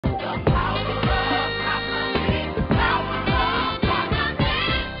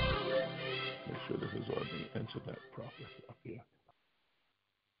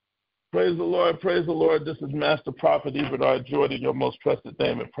Praise the Lord. Praise the Lord. This is Master Prophet Eberhard Jordan, your most trusted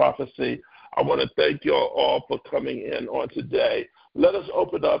name in prophecy. I want to thank you all for coming in on today. Let us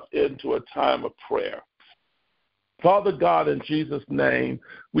open up into a time of prayer. Father God, in Jesus' name,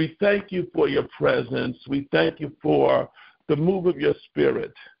 we thank you for your presence. We thank you for the move of your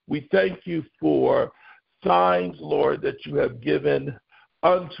spirit. We thank you for signs, Lord, that you have given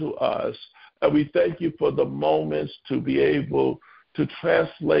unto us. And we thank you for the moments to be able to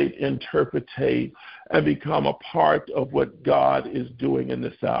translate, interpretate, and become a part of what God is doing in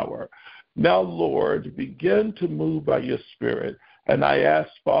this hour. Now, Lord, begin to move by your spirit. And I ask,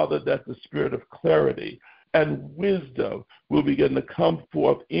 Father, that the spirit of clarity and wisdom will begin to come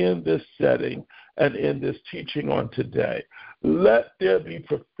forth in this setting and in this teaching on today. Let there be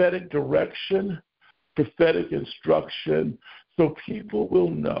prophetic direction, prophetic instruction, so people will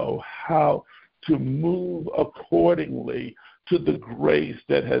know how to move accordingly to the grace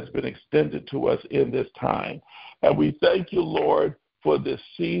that has been extended to us in this time. And we thank you, Lord, for this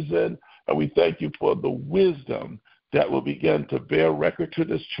season, and we thank you for the wisdom that will begin to bear record to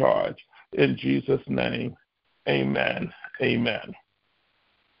this charge. In Jesus' name, amen. Amen.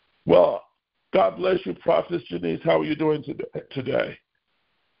 Well, God bless you, Prophetess Janice. How are you doing today?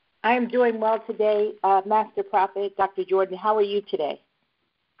 I am doing well today, Master Prophet, Dr. Jordan. How are you today?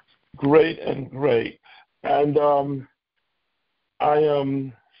 Great and great. And I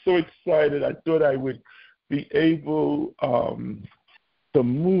am so excited. I thought I would be able to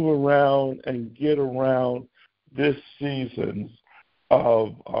move around and get around this season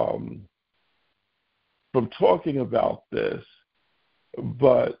of from talking about this.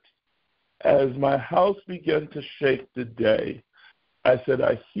 But as my house began to shake today, I said,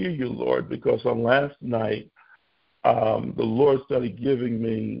 I hear you, Lord, because on last night, the Lord started giving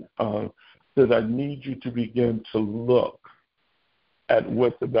me, says, I need you to begin to look at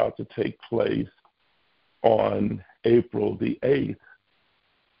what's about to take place on April the 8th.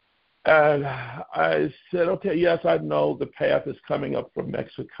 And I said, okay, yes, I know the path is coming up from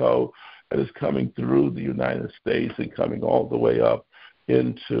Mexico and is coming through the United States and coming all the way up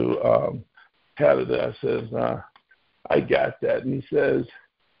into Canada. I says, I got that. And he says,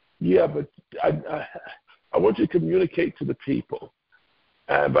 yeah, but I want you to communicate to the people.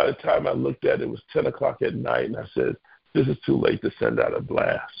 And by the time I looked at it, it was 10 o'clock at night, and I said, this is too late to send out a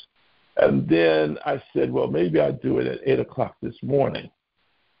blast. And then I said, well, maybe I'll do it at 8 o'clock this morning.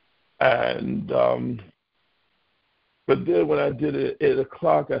 And but then when I did it at 8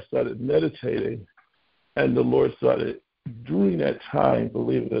 o'clock, I started meditating, and the Lord started, during that time,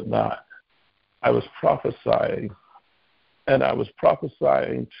 believe it or not, I was prophesying, and I was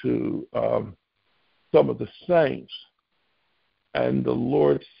prophesying to some of the saints. And the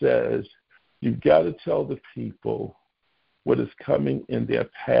Lord says, you've got to tell the people what is coming in their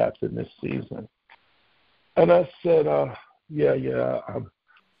path in this season. And I said, I'm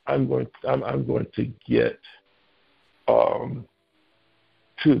going to get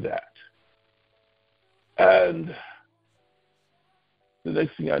to that. And the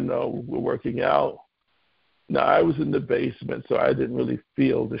next thing I know, we're working out. Now, I was in the basement, so I didn't really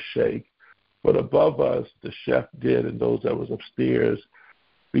feel the shake. But above us, the chef did, and those that was upstairs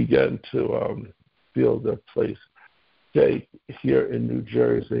began to feel the place shake here in New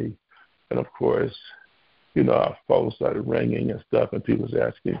Jersey. And, of course, you know, our phone started ringing and stuff, and people was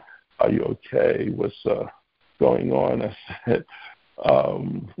asking, are you okay? What's going on? I said,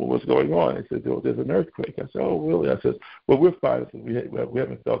 what was going on? They said, there's an earthquake. I said, oh, really? I said, well, we're fine. I said, we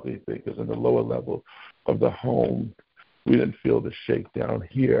haven't felt anything because in the lower level of the home, we didn't feel the shake down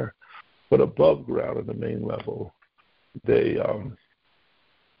here. But above ground at the main level, they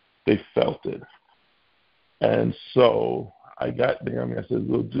felt it. And so I got there. I said,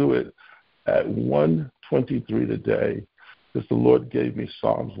 we'll do it at 1:23 today, because the Lord gave me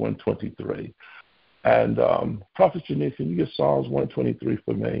Psalms 123. And Prophet Janice, can you get Psalms 123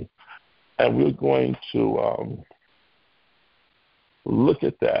 for me? And we're going to look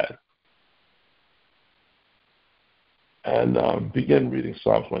at that and begin reading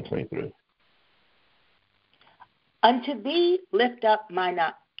Psalms 123. Unto thee lift up mine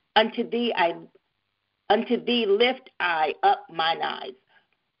eye. Unto thee lift I up mine eyes,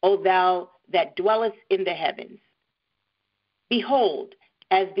 O thou that dwellest in the heavens. Behold,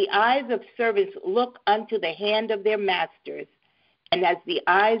 as the eyes of servants look unto the hand of their masters, and as the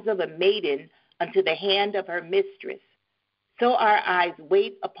eyes of a maiden unto the hand of her mistress, so our eyes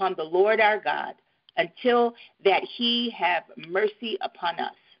wait upon the Lord our God, until that he have mercy upon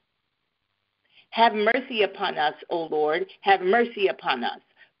us. Have mercy upon us, O Lord, have mercy upon us,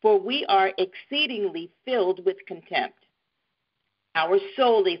 for we are exceedingly filled with contempt. Our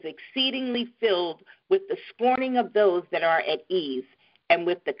soul is exceedingly filled with the scorning of those that are at ease and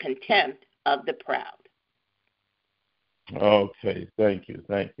with the contempt of the proud. Okay, thank you.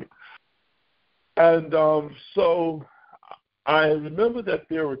 And so I remember that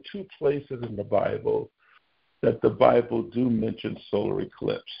there were two places in the Bible that the Bible do mention solar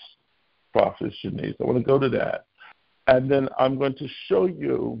eclipse, Prophet Shanice. I want to go to that. And then I'm going to show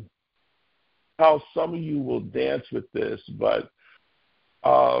you how some of you will dance with this, but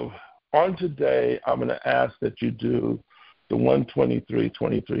on today, I'm going to ask that you do the 123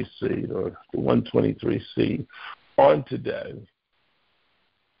 seed or the 123 seed on today.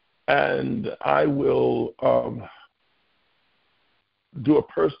 And I will do a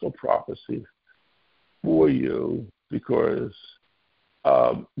personal prophecy for you because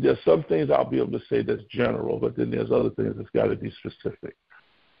there's some things I'll be able to say that's general, but then there's other things that's got to be specific.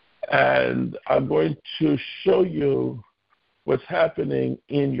 And I'm going to show you what's happening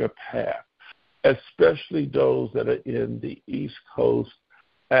in your path, especially those that are in the East Coast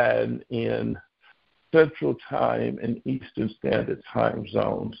and in Central Time and Eastern Standard Time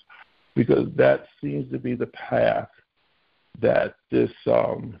zones, because that seems to be the path that this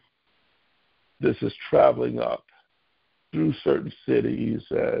is traveling up through certain cities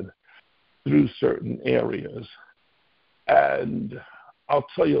and through certain areas. And I'll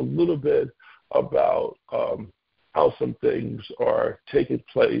tell you a little bit about how some things are taking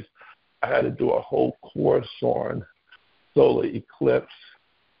place. I had to do a whole course on solar eclipse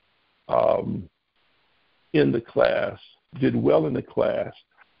in the class, did well in the class,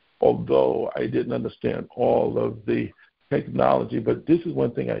 although I didn't understand all of the technology. But this is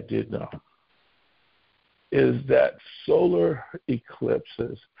one thing I did know, is that solar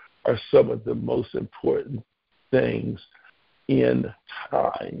eclipses are some of the most important things in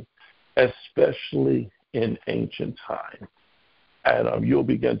time, especially in ancient time. And you'll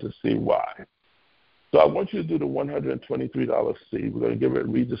begin to see why. So I want you to do the $123 seed. We're going to give it,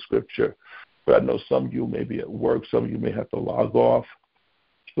 read the scripture, but I know some of you may be at work, some of you may have to log off.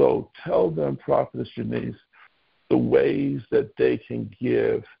 So tell them, Prophetess Janice, the ways that they can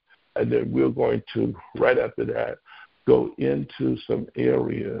give, and then we're going to, right after that, go into some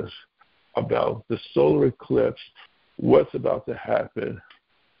areas about the solar eclipse, what's about to happen,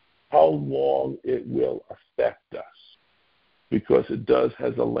 how long it will affect us, because it does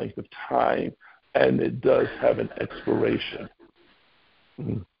has a length of time, and it does have an expiration.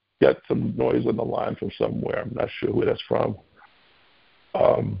 Got some noise on the line from somewhere. I'm not sure who that's from.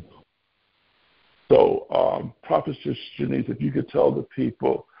 Prophet Janice, if you could tell the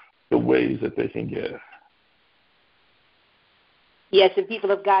people the ways that they can give. Yes, and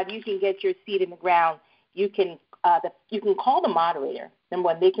people of God, you can get your seed in the ground. You can call the moderator, number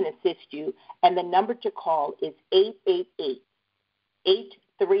one, they can assist you, and the number to call is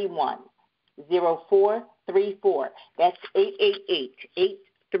 888-831-0434. That's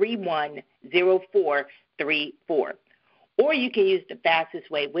 888-831-0434. Or you can use the fastest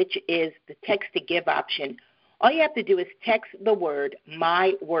way, which is the text-to-give option. All you have to do is text the word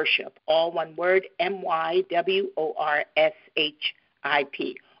MYWORSHIP, all one word,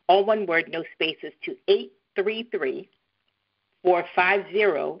 MYWORSHIP, all one word, no spaces, to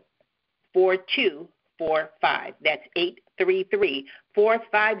 833-450-4245. That's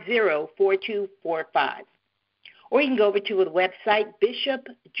 833-450-4245. Or you can go over to the website,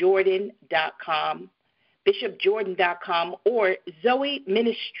 bishopjordan.com, or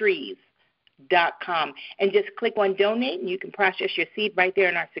zoeministries.com, and just click on donate, and you can process your seed right there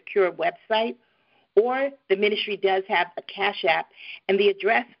on our secure website. Or the ministry does have a Cash App, and the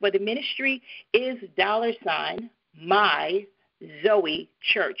address for the ministry is $My Zoe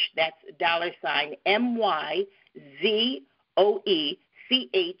Church. That's $MYZOECHURCH.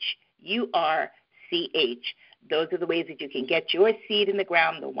 Those are the ways that you can get your seed in the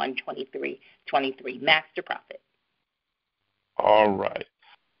ground, the 123. Master Prophet. All right.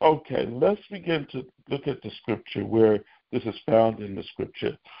 Okay, let's begin to look at the scripture where this is found in the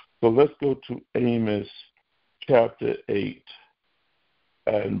scripture. So let's go to Amos chapter 8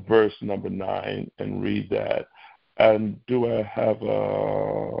 and verse number 9 and read that. And do I have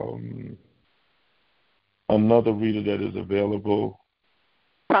another reader that is available?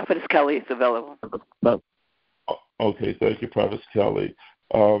 Prophetess Kelly is available. Okay, thank you, Prophetess Kelly.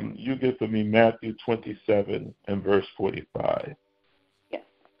 You get for me Matthew 27 and verse 45. Yes.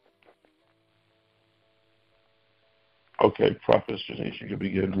 Okay, Prophetess Janice, you can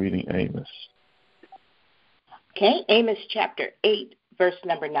begin reading Amos. Okay, Amos chapter 8, verse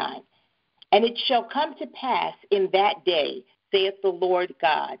number 9. And it shall come to pass in that day, saith the Lord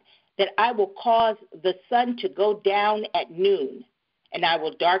God, that I will cause the sun to go down at noon, and I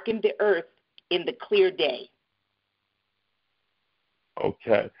will darken the earth in the clear day.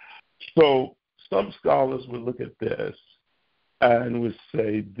 Okay. So some scholars would look at this and would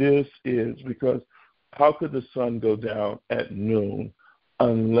say this is because how could the sun go down at noon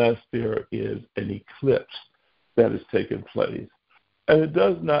unless there is an eclipse that is taking place? And it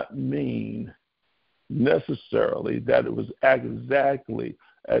does not mean necessarily that it was exactly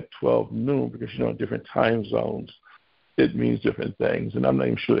at 12 noon because, in different time zones, it means different things. And I'm not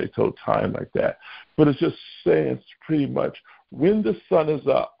even sure they told time like that. But it's just saying it's pretty much when the sun is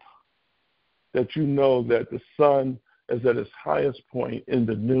up, that you know that the sun is at its highest point in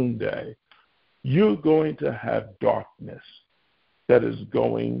the noonday, you're going to have darkness that is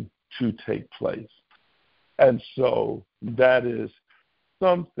going to take place. And so that is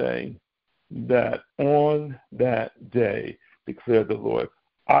something that on that day, declared the Lord,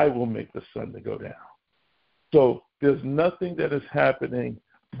 I will make the sun to go down. So there's nothing that is happening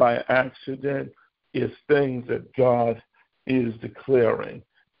by accident. It's things that God is declaring.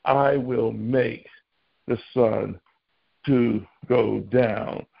 I will make the sun to go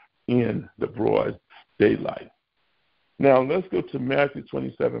down in the broad daylight. Now, let's go to Matthew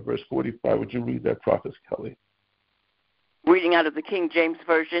 27, verse 45. Would you read that, Prophet Kelly? Reading out of the King James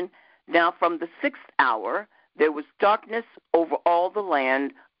Version. Now from the 6th hour there was darkness over all the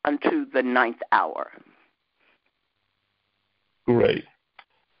land unto the 9th hour. Great.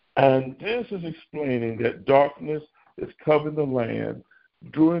 And this is explaining that darkness is covering the land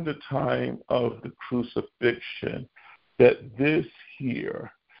during the time of the crucifixion, that this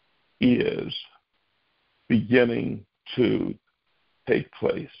here is beginning to take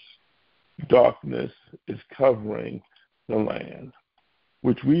place. Darkness is covering the land,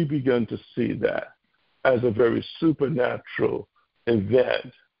 which we begin to see that as a very supernatural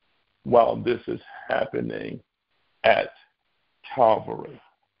event while this is happening at Calvary.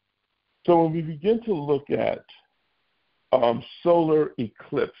 So when we begin to look at solar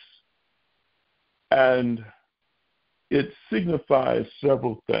eclipse, and it signifies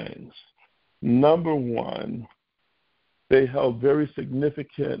several things. Number one, they held very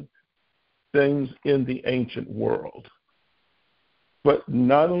significant things in the ancient world. But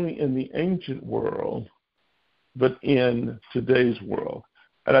not only in the ancient world, but in today's world.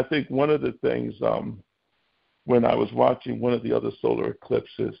 And I think one of the things, when I was watching one of the other solar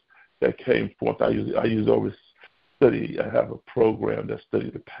eclipses that came forth, I always study, I have a program that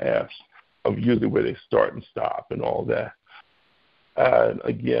studies the paths of usually where they start and stop and all that. And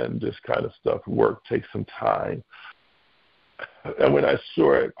again, this kind of stuff, work takes some time. And when I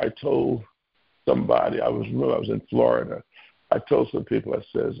saw it, I told somebody, I was in Florida, I told some people, I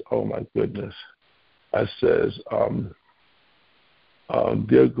says, oh my goodness, I says,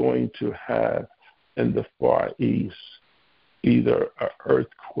 they're going to have in the Far East either an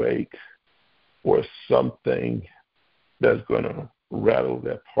earthquake or something that's going to rattle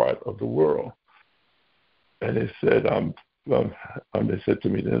that part of the world. And they said, they said to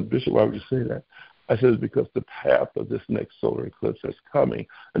me, then, Bishop, why would you say that? I said, because the path of this next solar eclipse that's coming,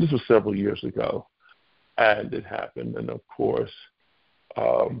 and this was several years ago, and it happened. And of course,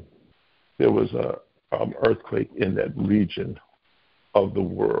 there was an earthquake in that region of the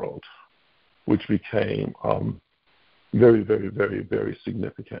world, which became very, very, very, very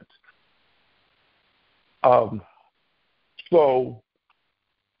significant. So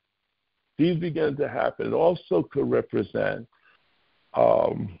these began to happen. It also could represent,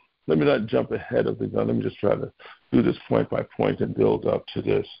 let me not jump ahead of the gun. Let me just try to do this point by point and build up to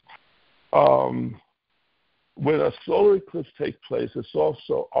this. When a solar eclipse takes place, it's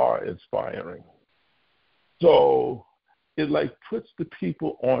also awe-inspiring. So it like puts the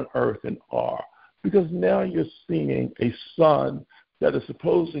people on earth in awe, because now you're seeing a sun that is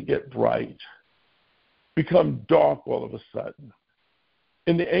supposed to get bright become dark all of a sudden.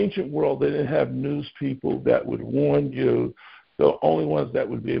 In the ancient world, they didn't have news people that would warn you. The only ones that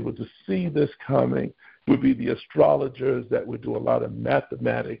would be able to see this coming would be the astrologers that would do a lot of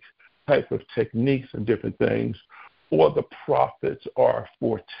mathematic type of techniques and different things, or the prophets are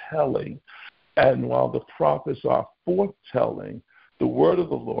foretelling. And while the prophets are foretelling the word of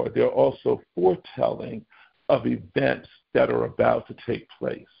the Lord, they're also foretelling of events that are about to take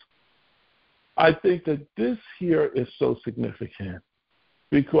place. I think that this here is so significant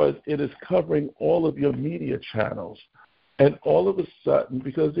because it is covering all of your media channels. And all of a sudden,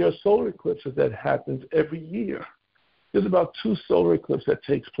 because there are solar eclipses that happens every year. There's about 2 solar eclipses that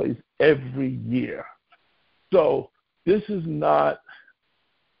takes place every year. So this is not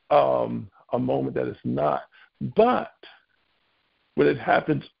a moment that is not. But when it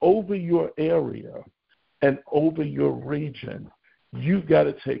happens over your area and over your region, you've got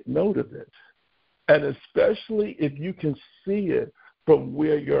to take note of it. And especially if you can see it from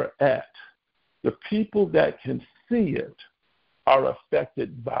where you're at. The people that can see it are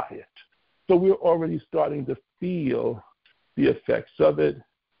affected by it. So we're already starting to feel the effects of it.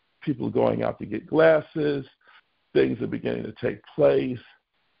 People going out to get glasses. Things are beginning to take place.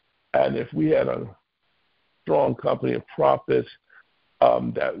 And if we had a strong company of prophets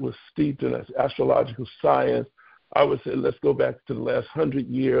that was steeped in astrological science, I would say let's go back to the last 100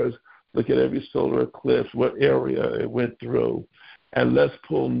 years, look at every solar eclipse, what area it went through, and let's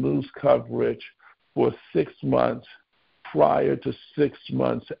pull news coverage for 6 months prior to 6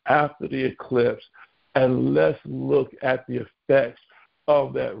 months after the eclipse, and let's look at the effects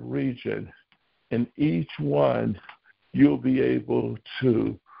of that region. In each one, you'll be able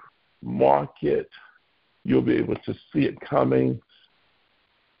to mark it, you'll be able to see it coming,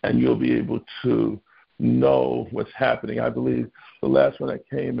 and you'll be able to know what's happening. I believe the last one that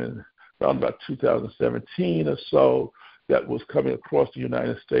came in around about 2017 or so, that was coming across the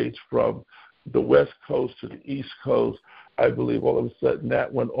United States from the West Coast to the East Coast. I believe all of a sudden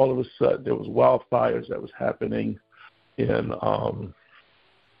that one, all of a sudden there was wildfires that was happening in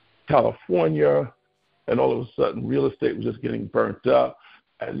California, and all of a sudden real estate was just getting burnt up.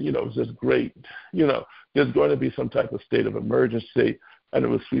 And, it was just great. There's going to be some type of state of emergency, and it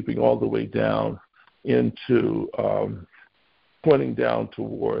was sweeping all the way down into pointing down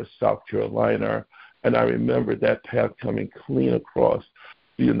towards South Carolina. And I remember that path coming clean across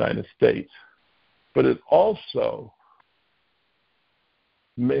the United States. But it also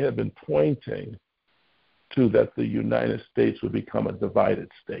may have been pointing to that the United States would become a divided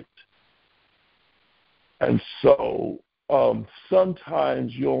state. And so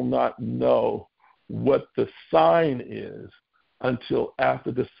sometimes you'll not know what the sign is until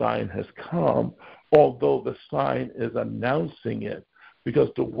after the sign has come, although the sign is announcing it, because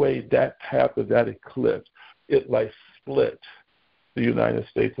the way that path of that eclipse, it like split the United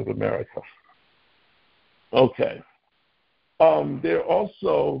States of America. Okay. There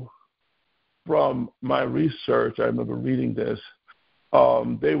also, from my research, I remember reading this,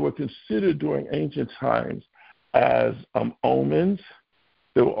 they were considered during ancient times as omens.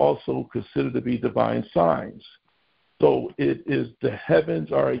 They were also considered to be divine signs. So it is the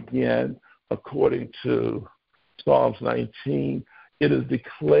heavens are again, according to Psalms 19, it is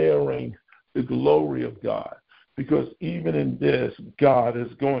declaring the glory of God. Because even in this, God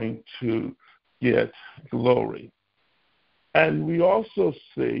is going to get glory. And we also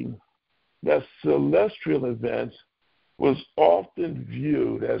see that celestial events was often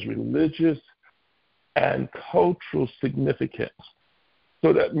viewed as religious and cultural significance.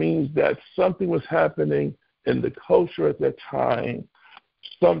 So that means that something was happening in the culture at that time,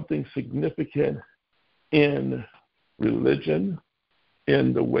 something significant in religion,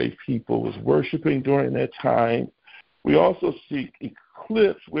 in the way people was worshiping during that time. We also see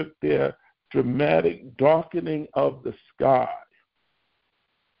eclipse with their dramatic darkening of the sky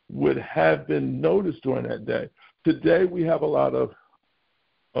would have been noticed during that day. Today we have a lot of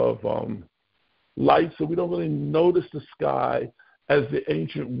light, so we don't really notice the sky as the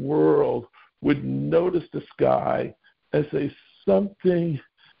ancient world would notice the sky and say something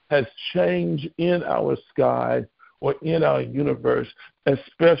has changed in our sky or in our universe,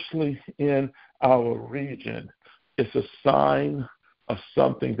 especially in our region. It's a sign of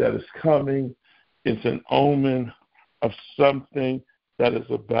something that is coming. It's an omen of something that is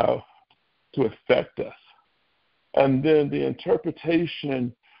about to affect us. And then the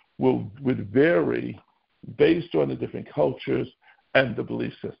interpretation would vary based on the different cultures and the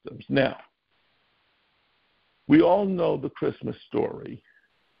belief systems. Now, we all know the Christmas story,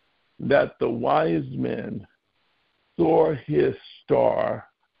 that the wise men saw his star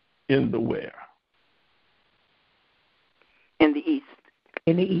in the where? In the east.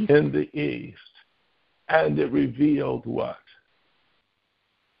 In the east. In the east. And it revealed what?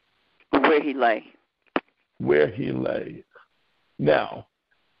 Where he lay. Where he lay. Now,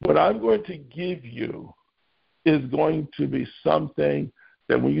 what I'm going to give you is going to be something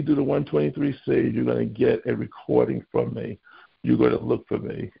that when you do the 123 seed, you're going to get a recording from me. You're going to look for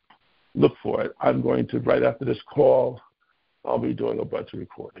me. Look for it. I'm going to, right after this call, I'll be doing a bunch of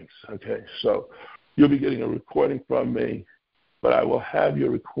recordings, okay? So you'll be getting a recording from me, but I will have your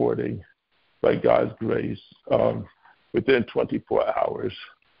recording, by God's grace, within 24 hours.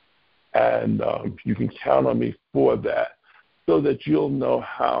 And you can count on me for that so that you'll know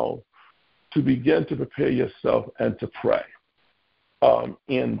how to begin to prepare yourself and to pray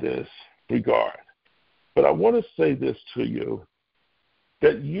in this regard. But I want to say this to you,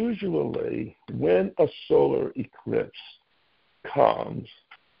 that usually when a solar eclipse comes,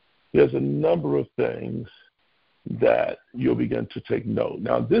 there's a number of things that you'll begin to take note.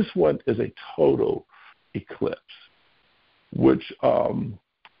 Now, this one is a total eclipse, which, and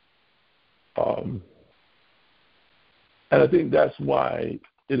I think that's why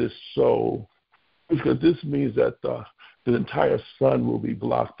it is so, because this means that the entire sun will be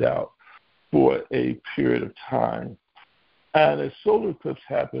blocked out for a period of time. And a solar eclipse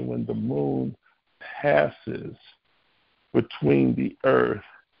happens when the moon passes between the earth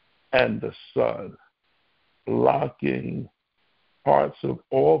and the sun, blocking parts of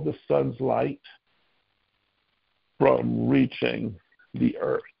all the sun's light from reaching the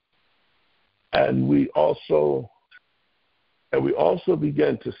earth. And we also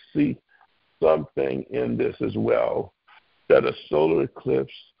begin to see something in this as well, that a solar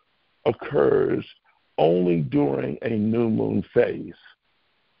eclipse occurs only during a new moon phase.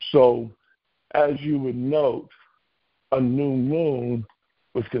 So, as you would note, a new moon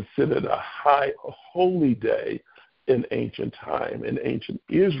was considered a holy day in ancient time. In ancient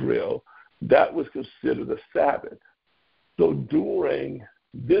Israel, that was considered a Sabbath. So during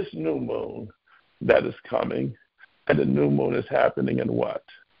this new moon that is coming, and the new moon is happening in what?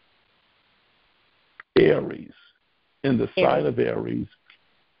 Aries, in the sign of Aries,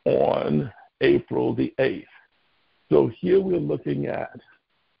 on April the 8th. So here we're looking at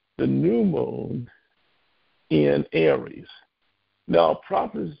the new moon in Aries. Now,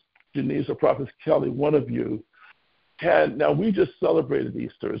 Prophet Janice or Prophet Kelly, one of you, now we just celebrated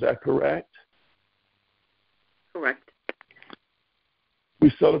Easter, is that correct? Correct.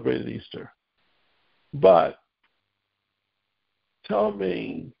 We celebrated Easter. But tell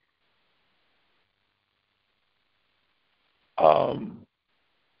me,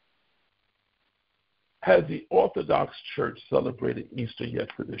 has the Orthodox Church celebrated Easter yet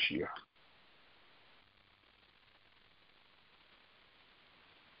for this year?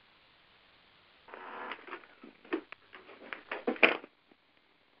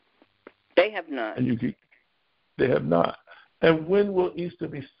 They have not. They have not. And when will Easter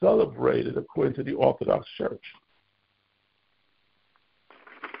be celebrated according to the Orthodox Church?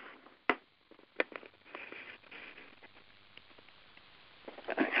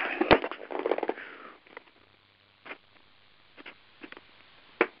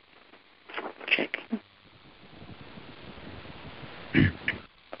 Checking.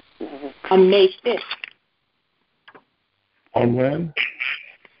 On May 5th. On when?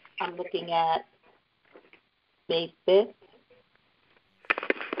 I'm looking at May 5th.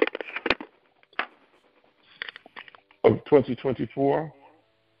 Of 2024?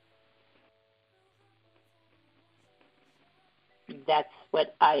 That's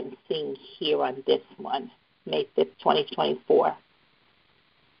what I'm seeing here on this one, May 5th, 2024.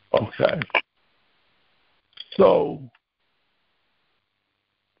 Okay. So,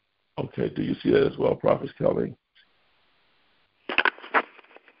 okay, do you see that as well, Prophet Kelly?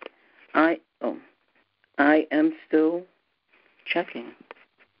 I am still checking.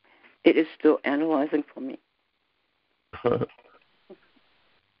 It is still analyzing for me.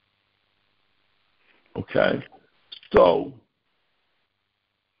 Okay. So.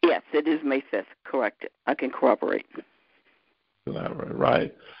 Yes, it is May 5th. Correct. I can corroborate.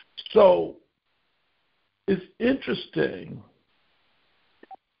 Right. So it's interesting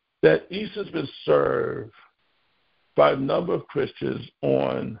that Easter's been served by a number of Christians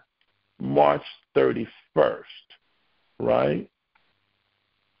on March 31st, right?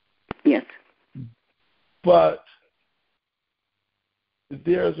 Yes. But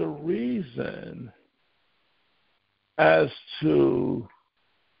there's a reason as to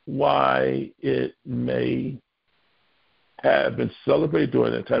why it may have been celebrated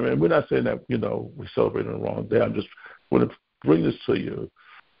during that time. And we're not saying that, we celebrate on the wrong day. I'm just want to bring this to you,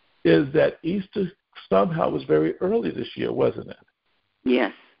 is that Easter somehow was very early this year, wasn't it?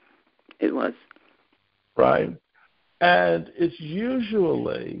 Yes, it was. Right? And it's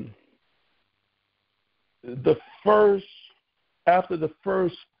usually after the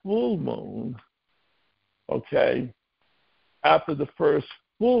first full moon, okay, after the first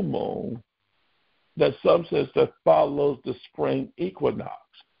full moon, that some says that follows the spring equinox,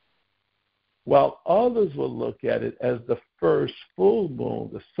 while others will look at it as the first full moon,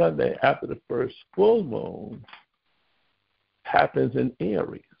 the Sunday after the first full moon, happens in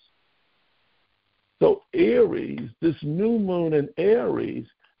Aries. So Aries, this new moon in Aries,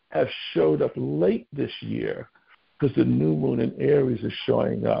 have showed up late this year because the new moon in Aries is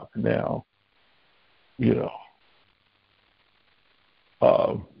showing up now,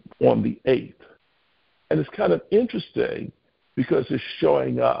 on the 8th. And it's kind of interesting because it's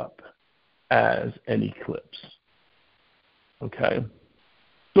showing up as an eclipse. Okay?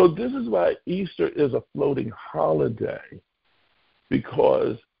 So this is why Easter is a floating holiday,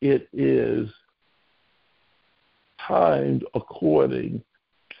 because it is timed according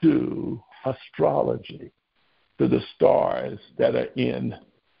to astrology, to the stars that are in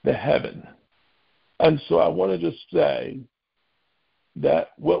the heaven. And so I want to just say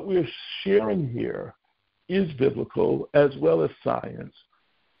that what we're sharing here is biblical as well as science.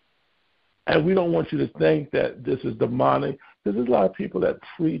 And we don't want you to think that this is demonic. There's a lot of people that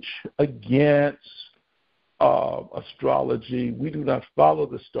preach against astrology. We do not follow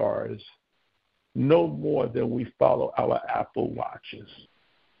the stars no more than we follow our Apple watches,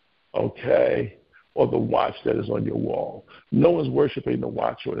 okay, or the watch that is on your wall. No one's worshiping the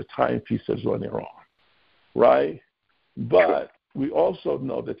watch or the timepiece that's on their arm, right? But we also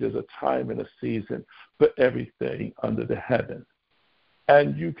know that there's a time and a season for everything under the heaven.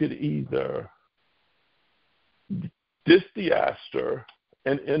 And you could either disaster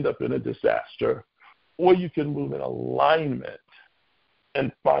and end up in a disaster, or you can move in alignment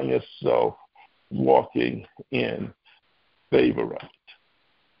and find yourself walking in favor of it.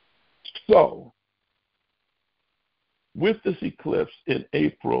 So, with this eclipse in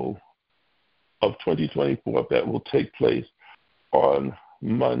April of 2024 that will take place on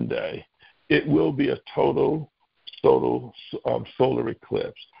Monday, it will be a total solar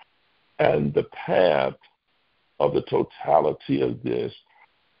eclipse. And the path of the totality of this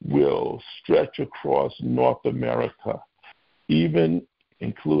will stretch across North America, even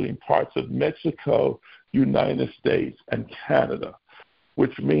including parts of Mexico, United States, and Canada,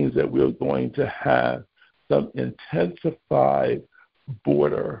 which means that we're going to have some intensified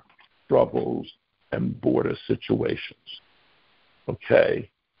border troubles and border situations, okay?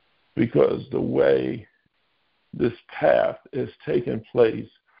 Because the way this path is taking place,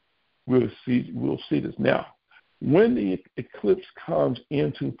 we'll see this. Now, when the eclipse comes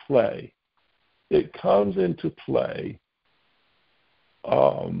into play, it comes into play,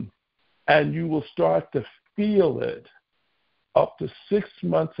 and you will start to feel it up to 6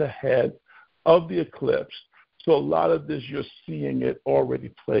 months ahead of the eclipse. So a lot of this, you're seeing it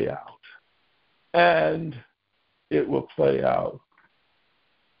already play out. And it will play out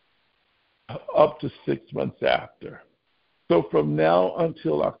up to 6 months after. So from now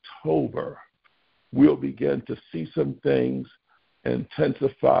until October, we'll begin to see some things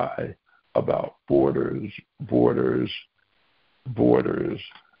intensify about borders,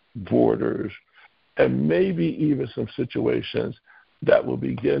 and maybe even some situations that will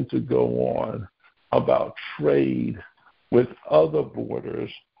begin to go on about trade with other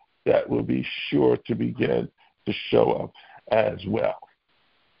borders that will be sure to begin to show up as well.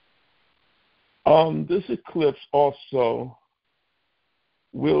 This eclipse also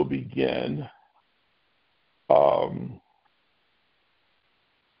will begin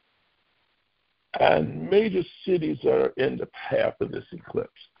and major cities are in the path of this eclipse.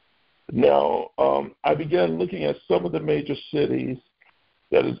 Now, I began looking at some of the major cities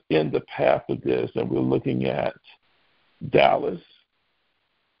that is in the path of this, and we're looking at Dallas,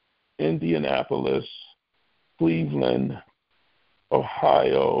 Indianapolis, Cleveland,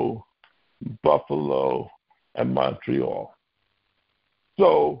 Ohio, Buffalo, and Montreal.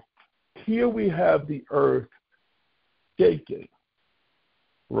 So here we have the earth shaking,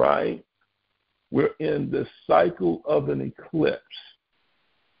 right? We're in this cycle of an eclipse.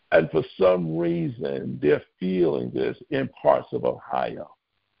 And for some reason, they're feeling this in parts of Ohio.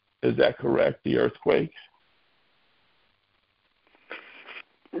 Is that correct, the earthquake?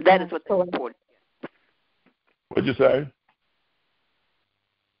 That is what they reported. What'd you say?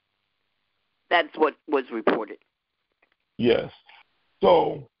 That's what was reported. Yes.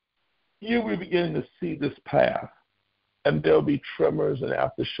 So here we're beginning to see this path. And there'll be tremors and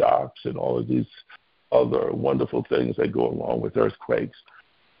aftershocks and all of these other wonderful things that go along with earthquakes.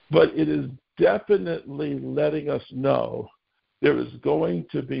 But it is definitely letting us know there is going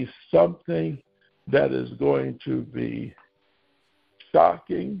to be something that is going to be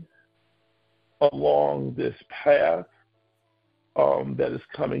shocking along this path that is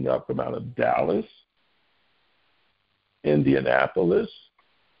coming up from out of Dallas, Indianapolis,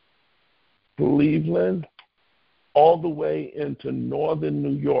 Cleveland, all the way into northern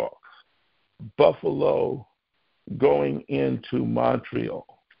New York, Buffalo, going into Montreal.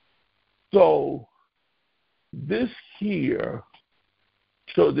 So this here,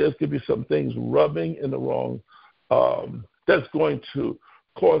 so there's going to be some things rubbing in the wrong, that's going to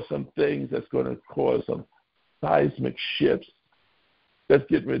cause some things, that's going to cause some seismic shifts that's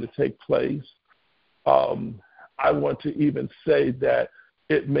getting ready to take place. I want to even say that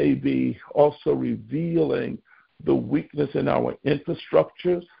it may be also revealing the weakness in our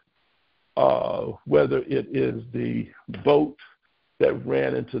infrastructures, whether it is the boat that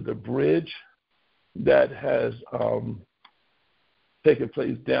ran into the bridge that has taken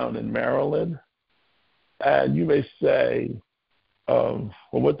place down in Maryland. And you may say, well,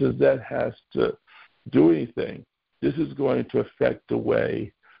 what does that have to do anything? This is going to affect the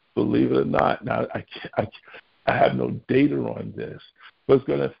way, believe it or not, now I have no data on this, but it's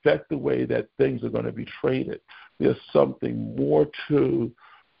going to affect the way that things are going to be traded. There's something more to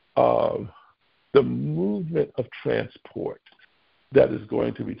the movement of transport that is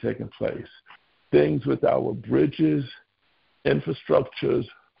going to be taking place. Things with our bridges, infrastructures,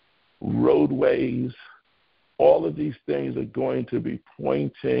 roadways, all of these things are going to be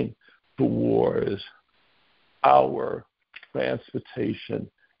pointing towards our transportation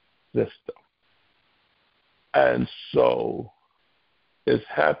system. And so it's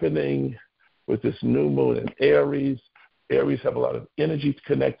happening with this new moon in Aries. Aries have a lot of energy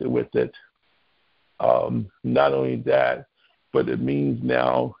connected with it. Not only that, but it means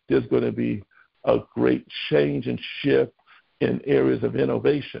now there's going to be a great change and shift in areas of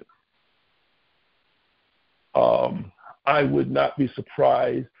innovation. I would not be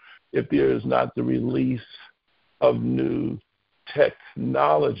surprised if there is not the release of new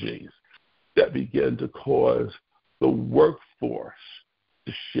technologies that begin to cause the workforce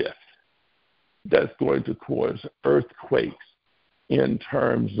to shift. That's going to cause earthquakes in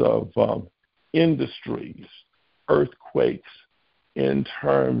terms of industries, earthquakes in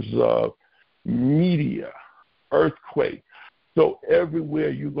terms of media, earthquake. So everywhere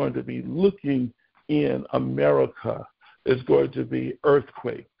you're going to be looking in America is going to be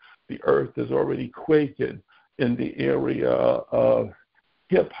earthquake. The earth is already quaking in the area of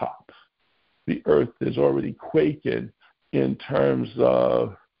hip-hop. The earth is already quaking in terms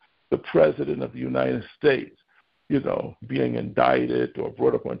of the President of the United States, being indicted or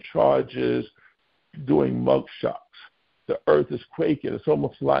brought up on charges, doing mugshots. The earth is quaking. It's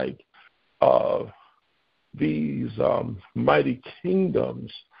almost like these mighty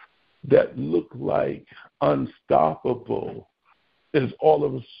kingdoms that look like unstoppable is all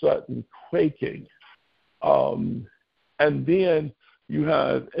of a sudden quaking. And then you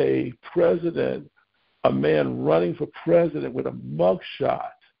have a president, a man running for president with a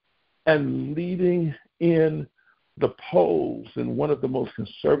mugshot and leading in the polls in one of the most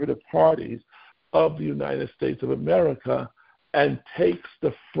conservative parties of the United States of America and takes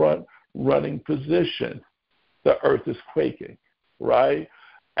the front running position. The earth is quaking, right?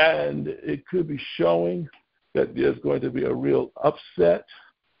 And it could be showing that there's going to be a real upset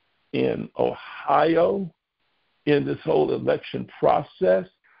in Ohio in this whole election process.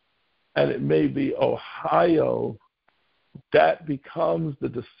 And it may be Ohio that becomes the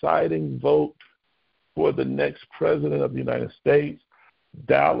deciding vote for the next president of the United States.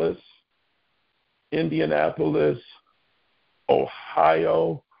 Dallas, Indianapolis,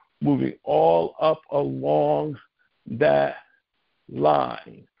 Ohio, moving all up along that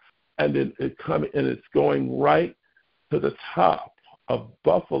line. And then it's going right to the top of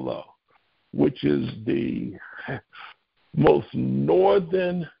Buffalo, which is the most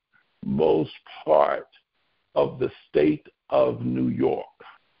northernmost part of the state of New York,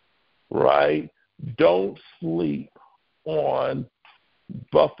 right? Don't sleep on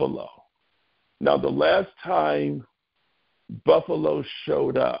Buffalo. Now, the last time Buffalo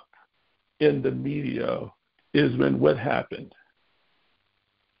showed up in the media is when what happened?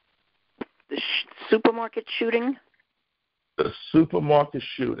 The supermarket shooting? The supermarket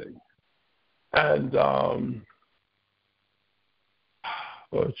shooting. And, oh,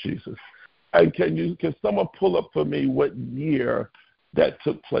 Jesus. And can someone pull up for me what year that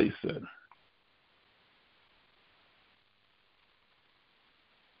took place in?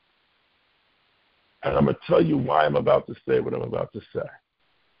 And I'm going to tell you why I'm about to say what I'm about to say.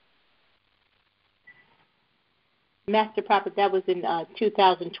 Master Prophet, that was in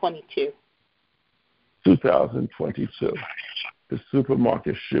 2022. 2022, the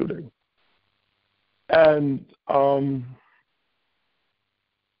supermarket shooting. And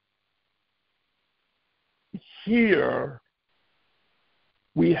here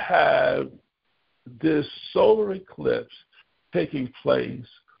we have this solar eclipse taking place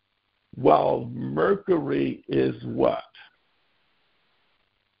while Mercury is what?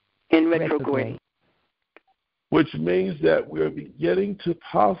 In retrograde. Which means that we're beginning to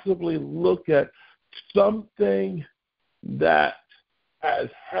possibly look at something that has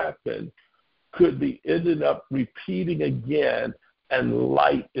happened could be ended up repeating again, and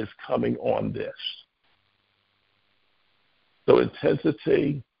light is coming on this. So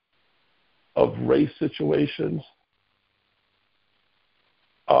intensity, of race situations,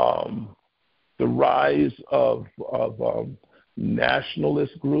 the rise of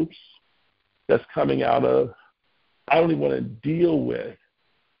nationalist groups that's coming out of. I don't even want to deal with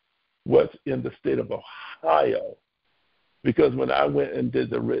what's in the state of Ohio, because when I went and did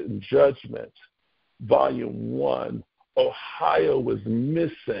the written judgment, volume 1, Ohio was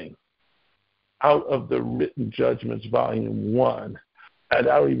missing out of the written judgments, volume 1. And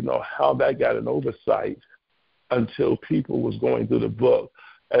I don't even know how that got an oversight until people was going through the book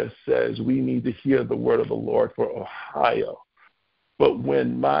and says, we need to hear the word of the Lord for Ohio. But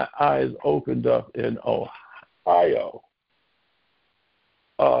when my eyes opened up in Ohio,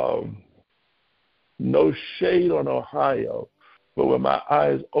 no shade on Ohio, but when my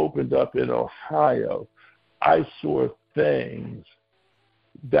eyes opened up in Ohio, I saw things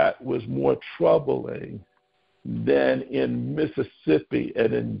that was more troubling than in Mississippi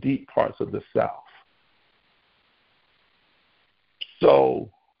and in deep parts of the South. So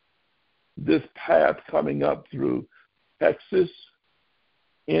this path coming up through Texas,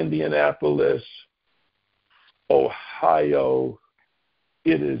 Indianapolis, Ohio,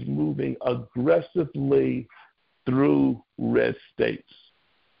 it is moving aggressively through red states.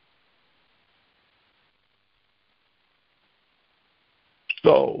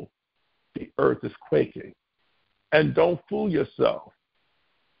 So the earth is quaking. And don't fool yourself.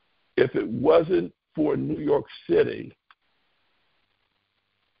 If it wasn't for New York City,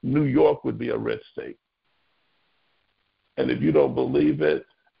 New York would be a red state. And if you don't believe it,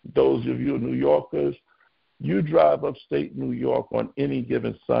 those of you New Yorkers, you drive upstate New York on any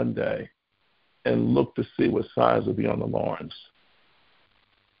given Sunday and look to see what signs will be on the lawns.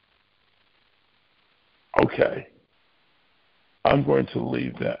 Okay. I'm going to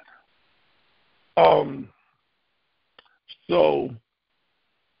leave that. So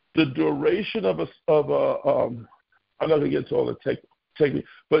the duration of I'm not going to get into all the technique,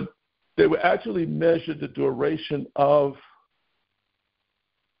 but they would actually measure the duration of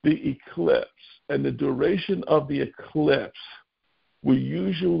the eclipse, and the duration of the eclipse we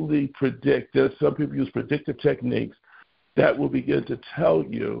usually predict. That some people use predictive techniques that will begin to tell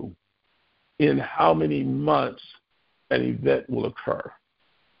you in how many months an event will occur.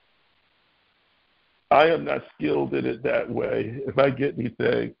 I am not skilled in it that way. If I get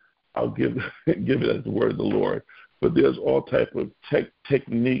anything, I'll give it as the word of the Lord. But there's all type of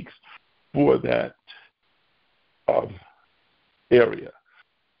techniques for that area.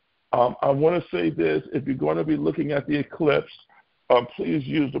 I want to say this: if you're going to be looking at the eclipse, please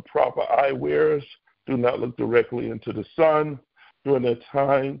use the proper eyewears. Do not look directly into the sun during that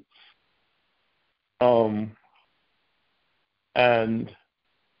time. And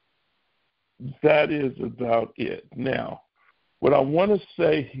that is about it. Now, what I want to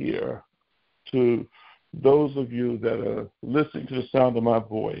say here to those of you that are listening to the sound of my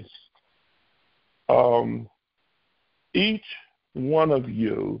voice, each one of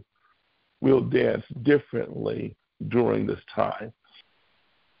you will dance differently during this time.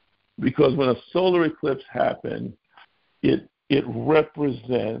 Because when a solar eclipse happens, it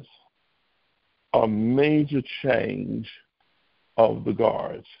represents a major change of the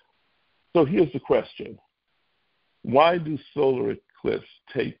guards. So here's the question. Why do solar eclipses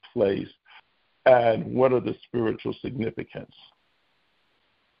take place, and what are the spiritual significance?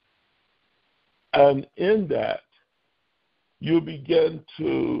 And in that, you begin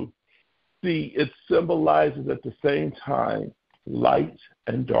to see it symbolizes at the same time light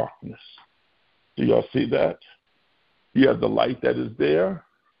and darkness. Do y'all see that? You have the light that is there,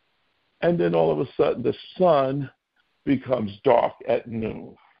 and then all of a sudden the sun becomes dark at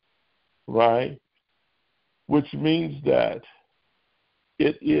noon, right? Which means that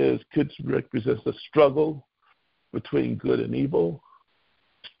could represent the struggle between good and evil,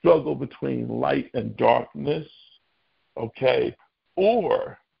 struggle between light and darkness, okay?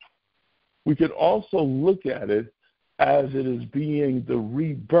 Or we could also look at it as it is being the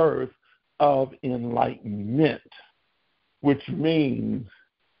rebirth of enlightenment, which means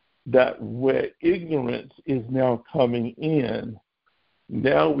that where ignorance is now coming in,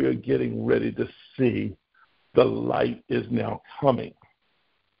 now we are getting ready to see the light is now coming.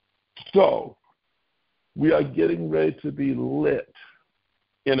 So we are getting ready to be lit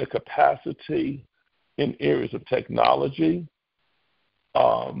in a capacity in areas of technology,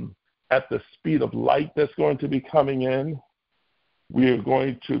 at the speed of light that's going to be coming in. We are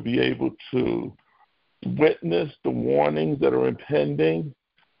going to be able to witness the warnings that are impending,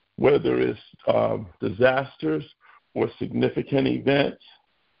 whether it's disasters or significant events,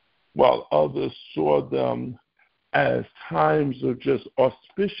 while others saw them as times of just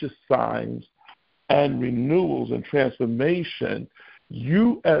auspicious signs and renewals and transformation,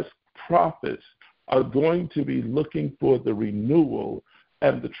 you as prophets are going to be looking for the renewal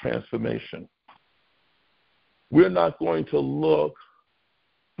and the transformation. We're not going to look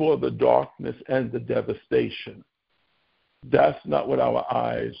for the darkness and the devastation. That's not what our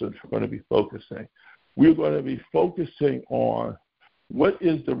eyes are going to be focusing. We're going to be focusing on what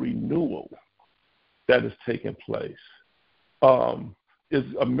is the renewal that is taking place. Is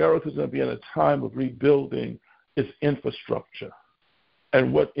America's going to be in a time of rebuilding its infrastructure?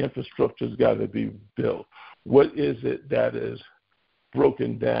 And what infrastructure has got to be built? What is it that is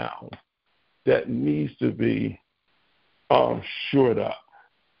broken down that needs to be shored up?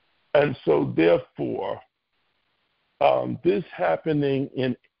 And so, therefore, this happening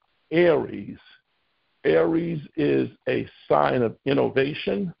in Aries. Aries is a sign of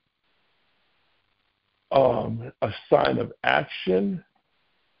innovation, a sign of action.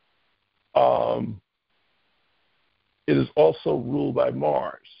 It is also ruled by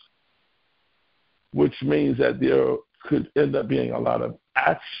Mars, which means that there could end up being a lot of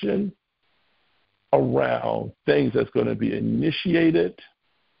action around things that's going to be initiated,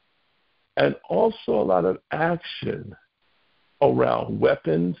 and also a lot of action around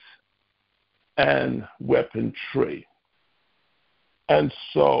weapons and weaponry. And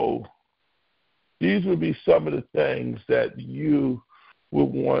so these would be some of the things that you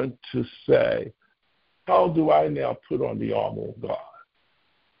would want to say, how do I now put on the armor of God?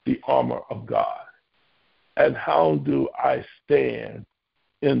 The armor of God. And how do I stand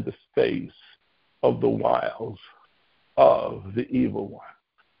in the face of the wiles of the evil one?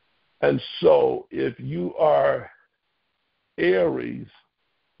 And so if you are Aries,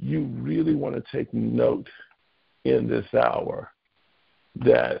 you really want to take note in this hour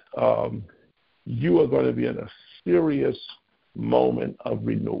that you are going to be in a serious moment of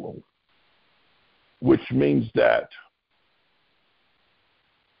renewal, which means that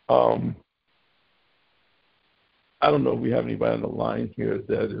I don't know if we have anybody on the line here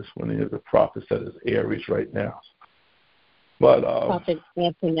that is one of the prophets that is Aries right now. But Prophet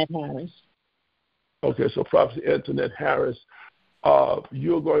Antoinette Harris. Okay, so Prophet Antoinette Harris,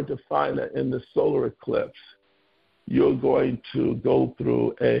 you're going to find that in the solar eclipse, you're going to go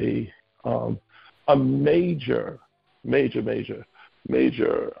through a major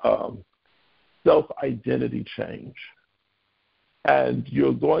self-identity change. And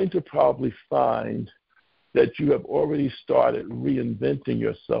you're going to probably find that you have already started reinventing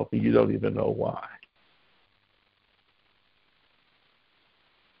yourself and you don't even know why.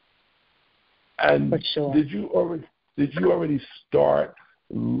 And for sure. Did you already start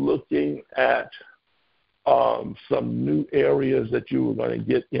looking at some new areas that you were going to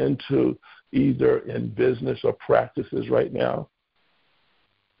get into, either in business or practices right now?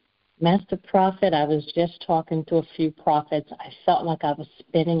 Master Prophet, I was just talking to a few prophets. I felt like I was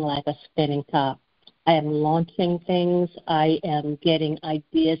spinning like a spinning top. I am launching things. I am getting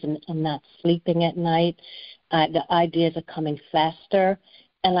ideas, and I'm not sleeping at night. The ideas are coming faster.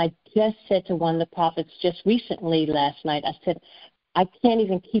 And I just said to one of the prophets just recently last night, I said, I can't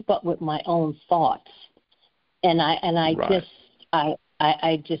even keep up with my own thoughts. And I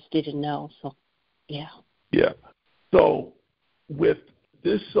just didn't know. So, yeah. Yeah. So with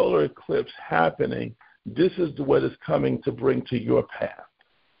this solar eclipse happening, this is what is coming to bring to your path.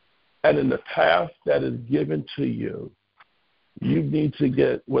 And in the path that is given to you, you need to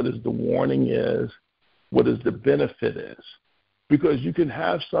get what is the warning is, what is the benefit is. Because you can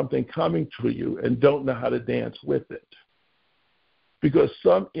have something coming to you and don't know how to dance with it. Because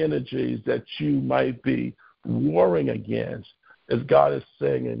some energies that you might be warring against, as God is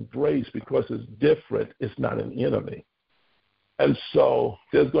saying, embrace, because it's different, it's not an enemy. And so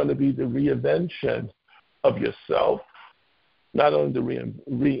there's going to be the reinvention of yourself, not only the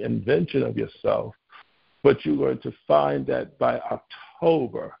reinvention of yourself, but you're going to find that by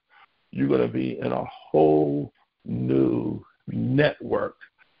October, you're going to be in a whole new network.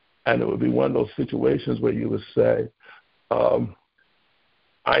 And it would be one of those situations where you would say,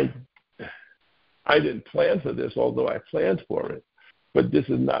 I didn't plan for this, although I planned for it, but this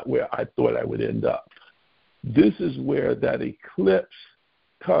is not where I thought I would end up. This is where that eclipse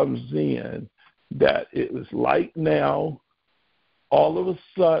comes in, that it was light now, all of a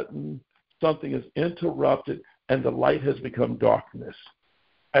sudden something is interrupted and the light has become darkness.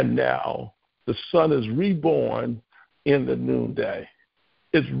 And now the sun is reborn in the noonday.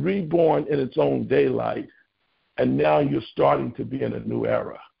 It's reborn in its own daylight, and now you're starting to be in a new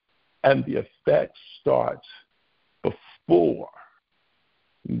era. And the effect starts before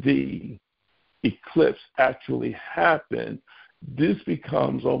the eclipse actually happened, this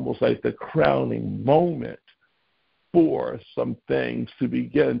becomes almost like the crowning moment for some things to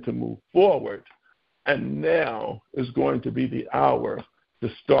begin to move forward. And now is going to be the hour to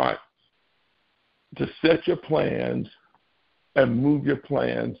start to set your plans and move your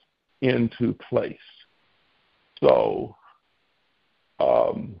plans into place. So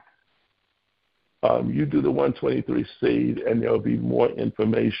you do the 123 seed, and there will be more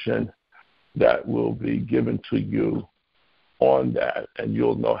information that will be given to you on that, and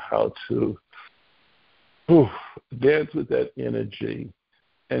you'll know how to dance with that energy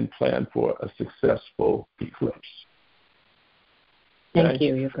and plan for a successful eclipse. Okay? Thank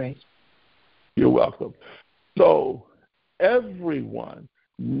you, Your Grace. You're welcome. So everyone,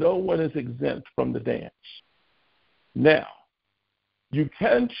 no one is exempt from the dance. Now, you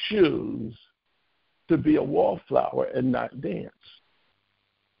can choose to be a wallflower and not dance.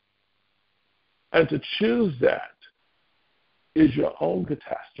 And to choose that is your own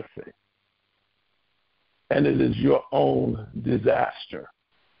catastrophe. And it is your own disaster.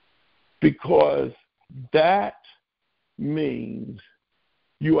 Because that means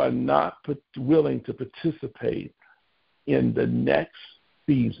you are not willing to participate in the next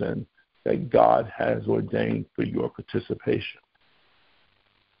season that God has ordained for your participation.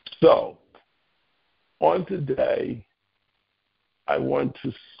 So, on today, I want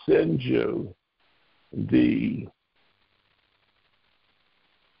to send you the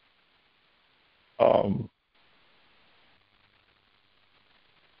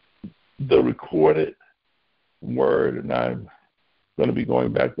recorded word, and I'm going to be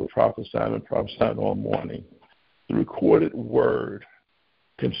going back to prophesying all morning. The recorded word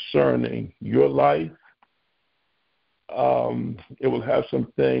concerning your life. It will have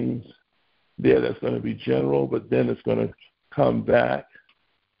some things there that's going to be general, but then it's going to come back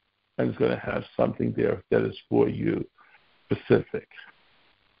and it's going to have something there that is for you specific.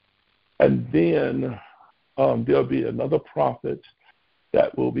 And then there'll be another prophet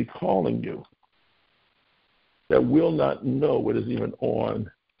that will be calling you that will not know what is even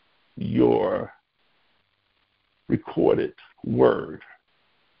on your recorded word,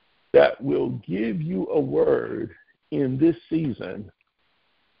 that will give you a word in this season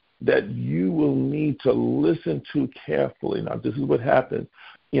that you will need to listen to carefully. Now, this is what happens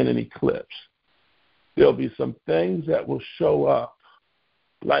in an eclipse. There'll be some things that will show up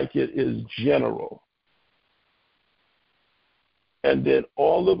like it is general. And then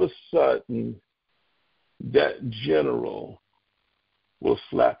all of a sudden, that general will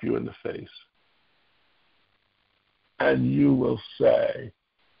slap you in the face. And you will say,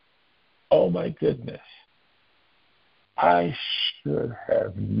 oh my goodness, I should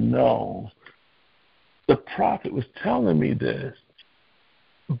have known. The prophet was telling me this,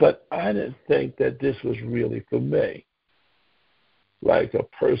 but I didn't think that this was really for me. Like a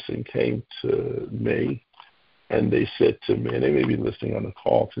person came to me and they said to me, and they may be listening on the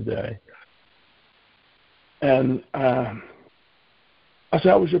call today, and I said,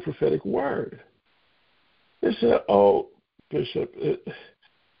 how was your prophetic word? They said, oh, Bishop,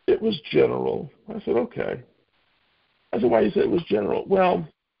 it was general. I said, okay. I said, why you say it was general? Well,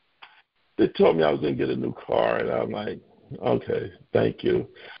 they told me I was going to get a new car, and I'm like, okay, thank you.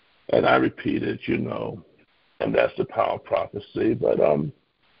 And I repeated, and that's the power of prophecy. But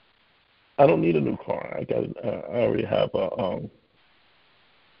I don't need a new car. I already have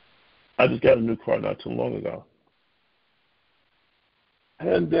I just got a new car not too long ago.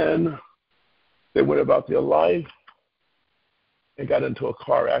 And then they went about their life and got into a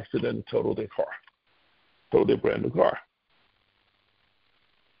car accident and totaled their car. Totaled their brand new car.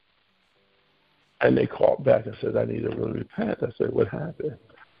 And they called back and said, I need to really repent. I said, what happened?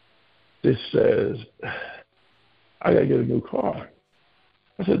 They says, I got to get a new car.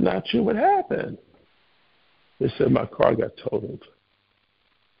 I said, not you, what happened? They said, my car got totaled.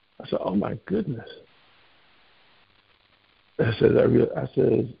 I said, oh my goodness. I said,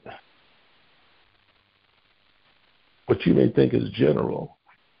 what you may think is general,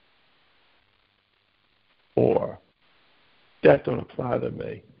 or that don't apply to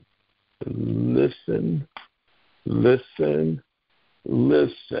me. Listen,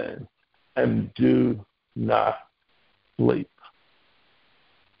 and do not sleep.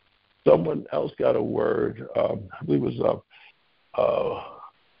 Someone else got a word. I believe it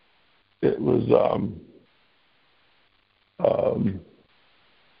was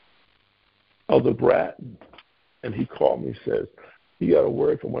Elder Bratton, and he called me and says he got a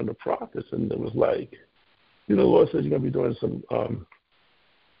word from one of the prophets, and it was like, the Lord says you're going to be doing some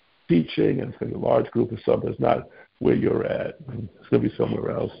teaching, and it's going to be a large group of stuff. It's not where you're at. It's going to be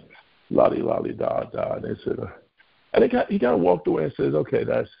somewhere else. la-di-la-di-da-da. And they said, and he kind of walked away and says, okay,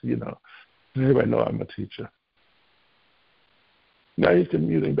 that's, everybody know I'm a teacher. Now he's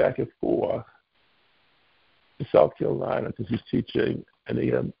commuting back and forth to South Carolina because he's teaching, and they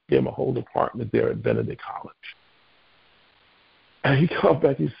gave him a whole department there at Benedict College. And he comes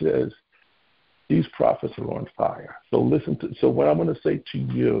back, he says, these prophets are on fire. So what I'm going to say to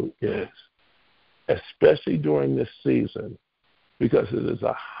you is, especially during this season, because it is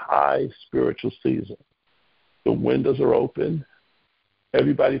a high spiritual season, the windows are open.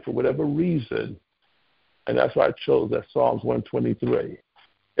 Everybody, for whatever reason, and that's why I chose that Psalms 123,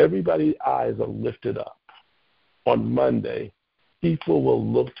 everybody's eyes are lifted up. On Monday, people will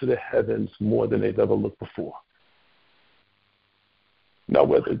look to the heavens more than they've ever looked before. Now,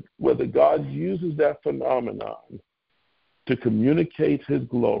 whether God uses that phenomenon to communicate his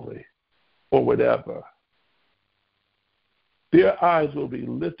glory or whatever, their eyes will be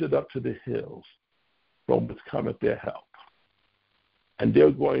lifted up to the hills from which cometh their help. And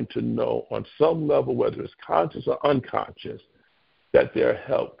they're going to know on some level, whether it's conscious or unconscious, that their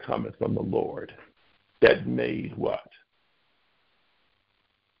help cometh from the Lord that made what?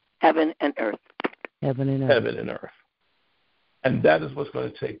 Heaven and earth. Heaven and earth. Heaven and earth. And that is what's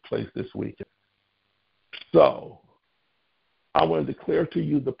going to take place this weekend. So I want to declare to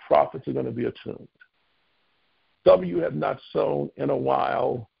you the prophets are going to be attuned. Some of you have not sown in a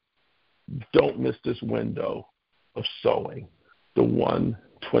while. Don't miss this window of sowing the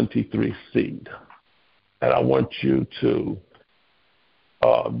 123 seed. And I want you to,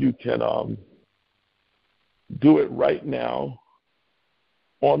 you can do it right now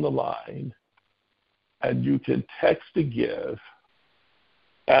on the line, and you can text to give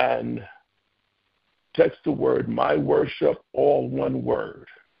and text the word My Worship, all one word.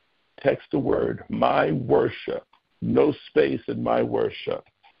 Text the word My Worship, no space in My Worship.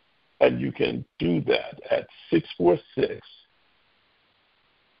 And you can do that at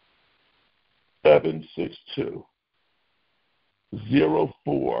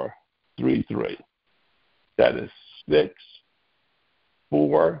 646-762-0433. That is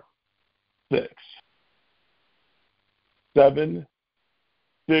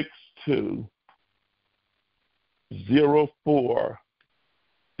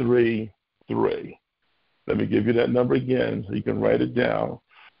Let me give you that number again so you can write it down.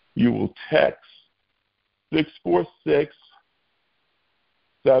 You will text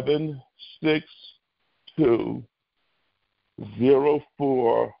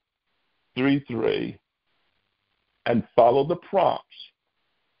 646-762-0433 and follow the prompts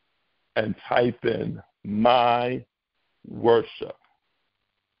and type in My Worship.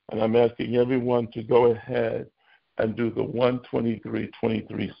 And I'm asking everyone to go ahead and do the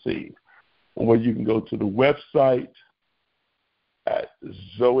 12323 seed. Or you can go to the website at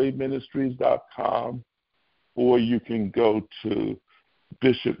zoeministries.com, or you can go to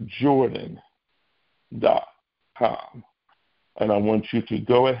bishopjordan.com. And I want you to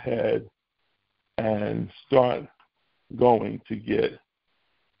go ahead and start going to get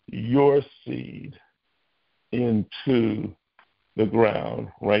your seed into the ground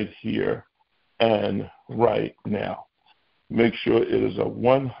right here and right now. Make sure it is a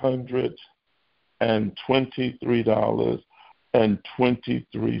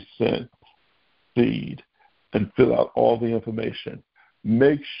 $123.23 seed, and fill out all the information.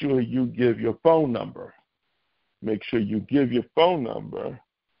 Make sure you give your phone number. Make sure you give your phone number,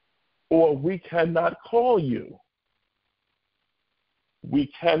 or we cannot call you. We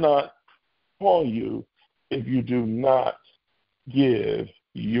cannot call you if you do not give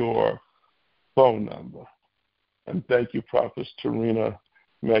your phone number. And thank you, Prophet Tarina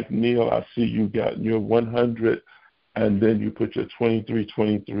McNeil. I see you got your 100, and then you put your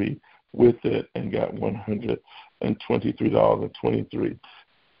 2323 with it and got $123.23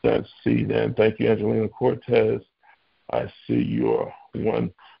 seed. And thank you, Angelina Cortez. I see your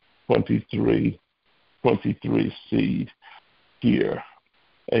 123.23 seed here.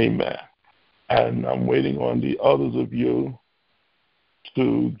 Amen. And I'm waiting on the others of you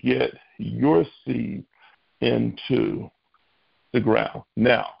to get your seed into the ground.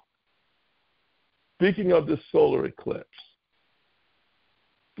 Now, speaking of the solar eclipse,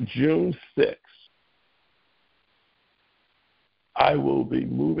 June 6th, I will be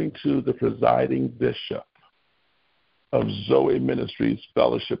moving to the presiding bishop of Zoe Ministries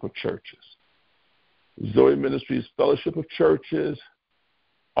Fellowship of Churches. Zoe Ministries Fellowship of Churches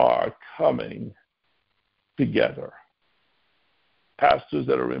are coming together. Pastors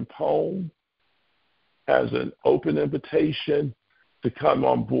that are in Pome has an open invitation to come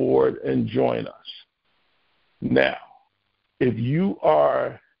on board and join us. Now, if you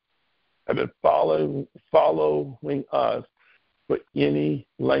are have been following us for any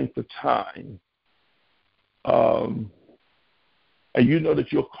length of time, and you know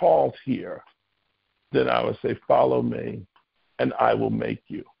that you're called here, then I would say, follow me, and I will make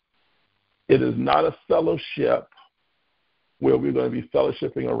you. It is not a fellowship where we're going to be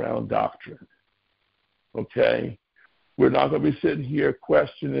fellowshipping around doctrine, okay? We're not going to be sitting here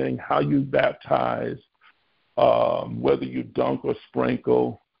questioning how you baptize, whether you dunk or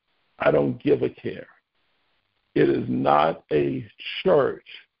sprinkle. I don't give a care. It is not a church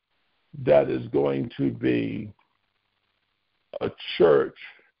that is going to be a church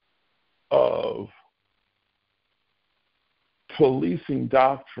of policing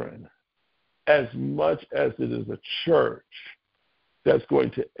doctrine as much as it is a church that's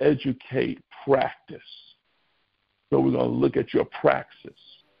going to educate practice. So we're going to look at your praxis.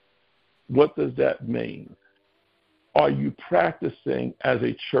 What does that mean? Are you practicing as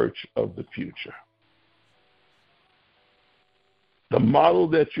a church of the future? The model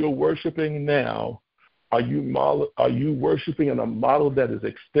that you're worshiping now, are you worshiping in a model that is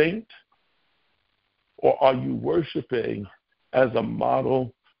extinct? Or are you worshiping as a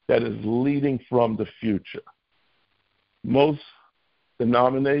model that is leading from the future? Most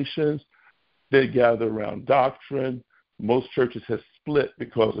denominations, they gather around doctrine. Most churches have split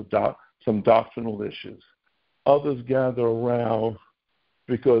because of some doctrinal issues. Others gather around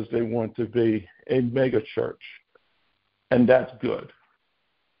because they want to be a mega church, and that's good.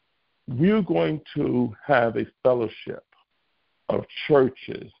 We're going to have a fellowship of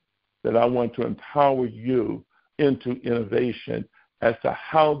churches that I want to empower you into innovation as to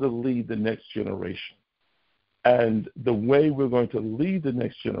how to lead the next generation. And the way we're going to lead the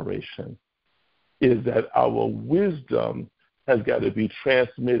next generation is that our wisdom has got to be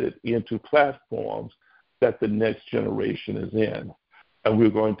transmitted into platforms that the next generation is in. And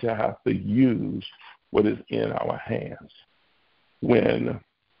we're going to have to use what is in our hands. When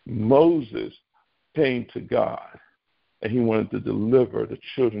Moses came to God and he wanted to deliver the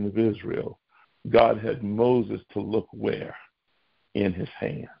children of Israel, God had Moses to look where? In his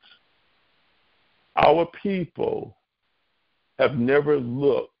hands. Our people have never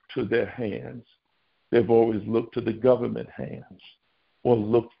looked to their hands. They've always looked to the government hands or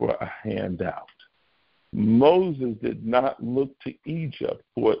looked for a handout. Moses did not look to Egypt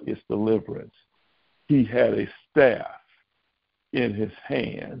for its deliverance. He had a staff in his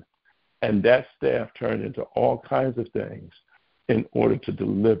hand, and that staff turned into all kinds of things in order to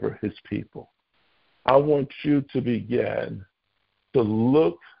deliver his people. I want you to begin to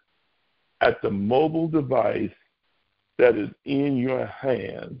look at the mobile device that is in your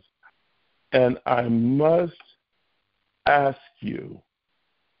hands, and I must ask you,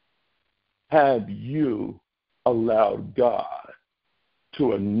 have you allowed God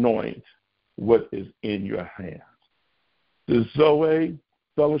to anoint what is in your hands? The Zoe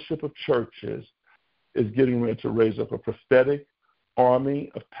Fellowship of Churches is getting ready to raise up a prophetic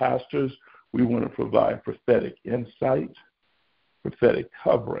army of pastors. We want to provide prophetic insight, prophetic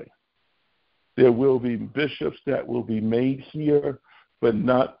covering. There will be bishops that will be made here, but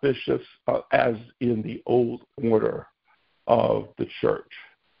not bishops as in the old order of the church.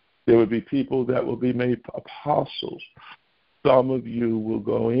 There will be people that will be made apostles. Some of you will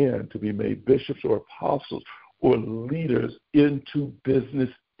go in to be made bishops or apostles or leaders into business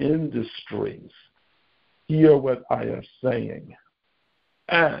industries. Hear what I am saying.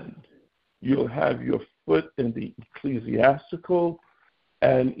 And you'll have your foot in the ecclesiastical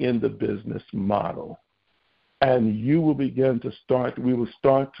and in the business model. And you will begin to we will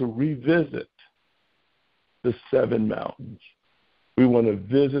start to revisit the 7 mountains. We want to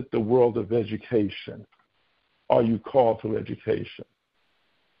visit the world of education. Are you called to education?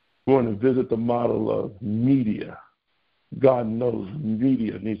 We want to visit the model of media. God knows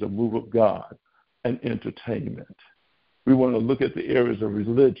media needs a move of God and entertainment. We want to look at the areas of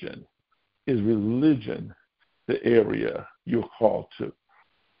religion. Is religion the area you're called to?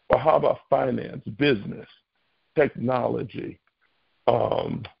 Or how about finance, business, technology,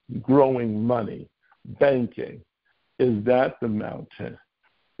 growing money, banking? Is that the mountain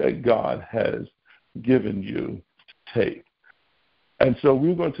that God has given you to take? And so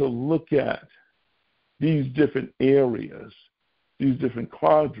we're going to look at these different areas, these different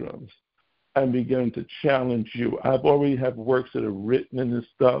quadrants, and begin to challenge you. I've already have works that are written in this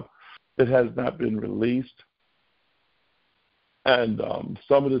stuff that has not been released. And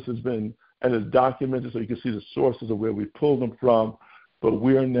some of this has been, and is documented so you can see the sources of where we pulled them from. But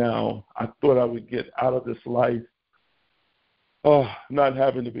we're now, I thought I would get out of this life, not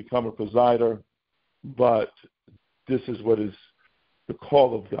having to become a presider, but this is what is the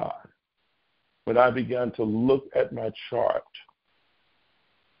call of God. when I began to look at my chart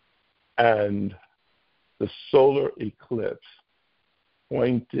and the solar eclipse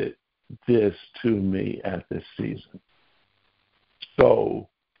pointed this to me at this season. So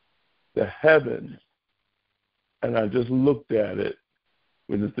the heavens, and I just looked at it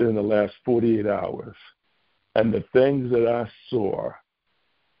within the last 48 hours, and the things that I saw,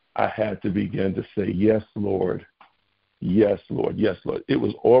 I had to begin to say, yes, Lord, yes, Lord, yes, Lord. It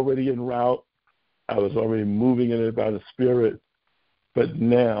was already en route. I was already moving in it by the Spirit, but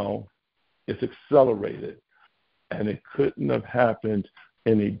now it's accelerated, and it couldn't have happened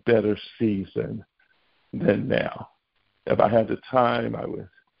in a better season than now. If I had the time, I would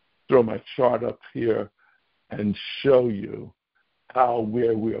throw my chart up here and show you how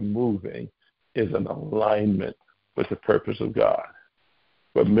where we are moving is an alignment with the purpose of God.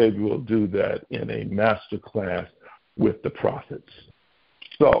 But maybe we'll do that in a master class with the prophets.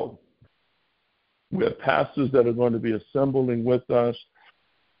 So we have pastors that are going to be assembling with us.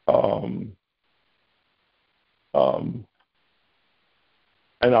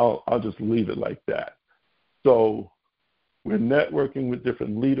 And I'll just leave it like that. So we're networking with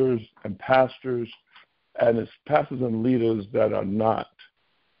different leaders and pastors, and it's pastors and leaders that are not,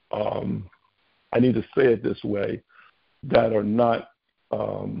 I need to say it this way, that are not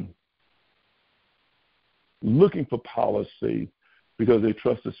looking for policy because they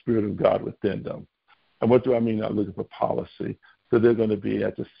trust the Spirit of God within them. And what do I mean not looking for policy? So they're going to be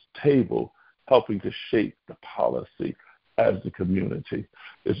at this table helping to shape the policy as the community.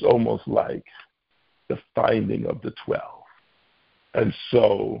 It's almost like the finding of the 12. And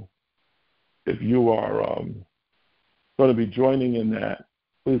so if you are going to be joining in that,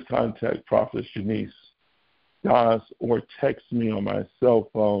 please contact Prophetess Janice Goss or text me on my cell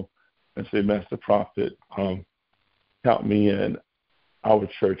phone and say, Master Prophet, count me in. Our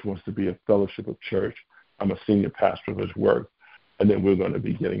church wants to be a fellowship of church. I'm a senior pastor of his work, and then we're going to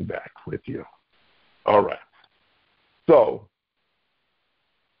be getting back with you. All right. So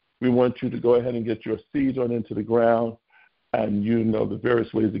we want you to go ahead and get your seeds on into the ground, and you know the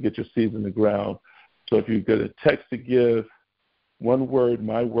various ways to get your seeds in the ground. So if you get a text to give, one word,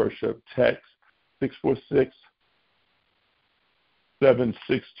 My Worship, text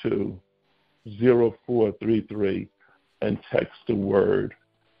 646-762-0433, and text the word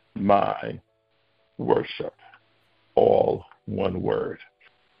My Worship, all one word.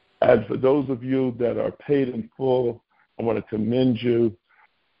 And for those of you that are paid in full, I want to commend you.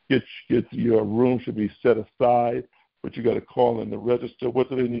 Get your room should be set aside, but you got to call in the register. What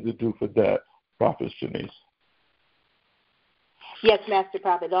do they need to do for that, Prophet Janice? Yes, Master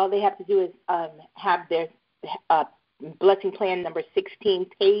Prophet. All they have to do is have their blessing plan number 16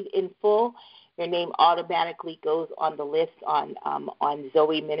 paid in full. Your name automatically goes on the list on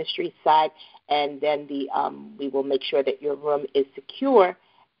Zoe Ministries side, and then we will make sure that your room is secure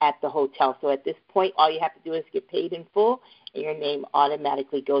at the hotel. So at this point, all you have to do is get paid in full, and your name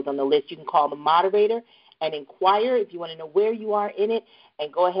automatically goes on the list. You can call the moderator and inquire if you want to know where you are in it,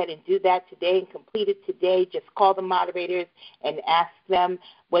 and go ahead and do that today and complete it today. Just call the moderators and ask them,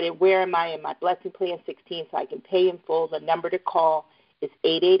 where am I in my blessing plan 16 so I can pay in full. The number to call is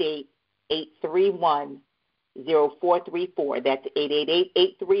 888-831-0434. That's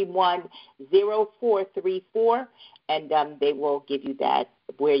 888-831-0434, and they will give you that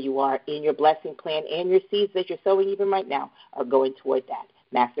where you are in your blessing plan, and your seeds that you're sowing even right now are going toward that,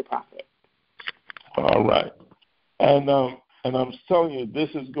 Master Prophet. All right. And I'm telling you, this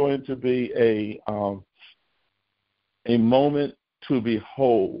is going to be a moment to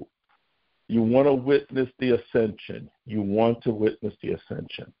behold. You want to witness the ascension. You want to witness the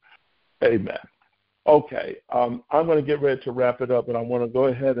ascension. Amen. Okay, I'm going to get ready to wrap it up, and I want to go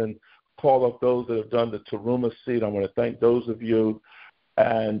ahead and call up those that have done the Teruma seed. I want to thank those of you,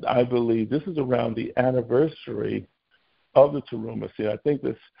 and I believe this is around the anniversary of the Teruma seed. I think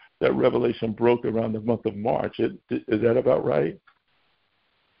that revelation broke around the month of March. Is that about right?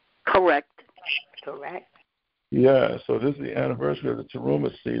 Correct. Yeah, so this is the anniversary of the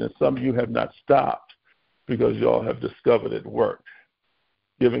Teruma seed, and some of you have not stopped because you all have discovered it worked,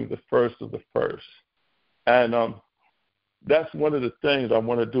 giving the first of the first. And that's one of the things I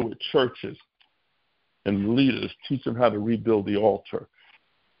want to do with churches and leaders, teach them how to rebuild the altar.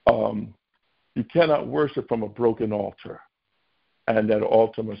 You cannot worship from a broken altar, and that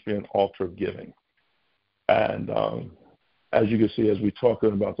altar must be an altar of giving. And as you can see, as we're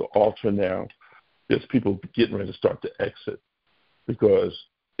talking about the altar now, there's people getting ready to start to exit because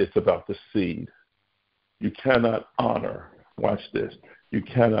it's about the seed. You cannot honor, watch this, you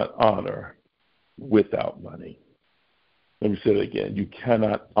cannot honor without money. Let me say it again. You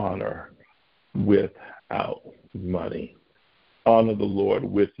cannot honor without money. Honor the Lord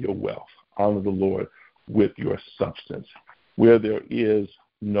with your wealth. Honor the Lord with your substance. Where there is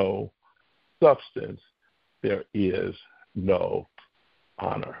no substance, there is no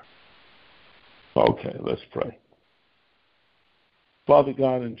honor. Okay, let's pray. Father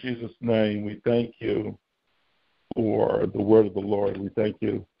God, in Jesus' name, we thank you for the word of the Lord. We thank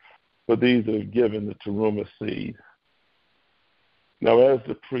you for these that have given the Teruma seed. Now, as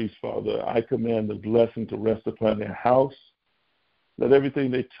the priest, Father, I command the blessing to rest upon their house. Let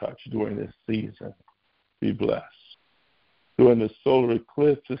everything they touch during this season be blessed. During this solar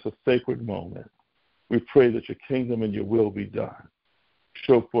eclipse, it's a sacred moment. We pray that your kingdom and your will be done.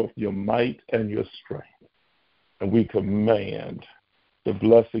 Show forth your might and your strength. And we command the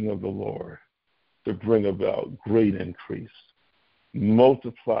blessing of the Lord to bring about great increase.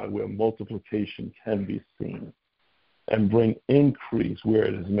 Multiply where multiplication can be seen. And bring increase where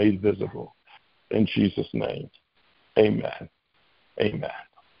it is made visible. In Jesus' name, amen. Amen.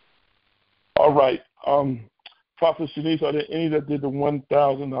 All right. Prophet Shanice, are there any that did the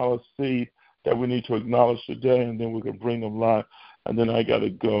 $1,000 seed that we need to acknowledge today, and then we can bring them live? And then I got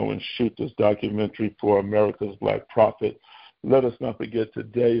to go and shoot this documentary for America's Black Prophet. Let us not forget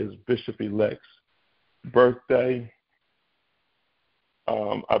today is Bishop-elect's birthday.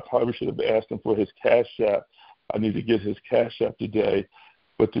 I probably should have asked him for his Cash App. I need to get his Cash App today.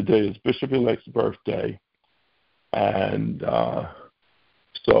 But today is Bishop-elect's birthday. And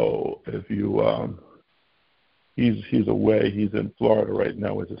so if you he's away. He's in Florida right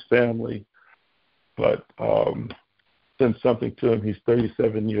now with his family. But send something to him. He's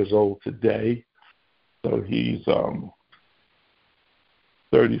 37 years old today. So he's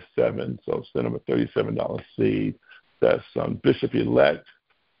 37. So send him a $37 seed. That's Bishop-elect,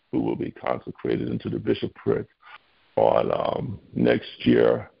 who will be consecrated into the bishopric on next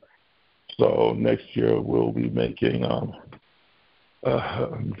year. So next year we'll be making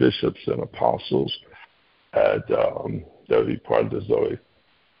bishops and apostles at that'll be part of the Zoe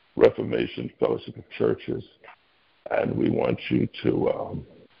Reformation Fellowship of Churches, and we want you to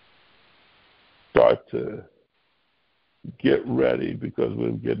start to get ready because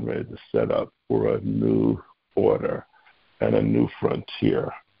we're getting ready to set up for a new order and a new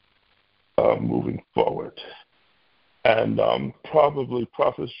frontier moving forward. And probably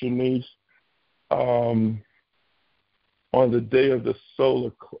Prophet Shanice, on the day of the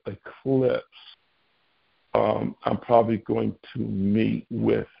solar eclipse, I'm probably going to meet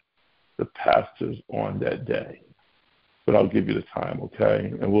with the pastors on that day. But I'll give you the time,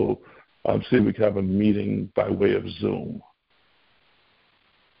 okay? And we'll see if we can have a meeting by way of Zoom.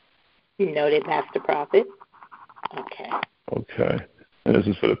 Noted, Master Prophet. Okay. Okay. And this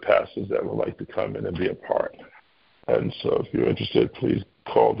is for the pastors that would like to come in and be a part. And so if you're interested, please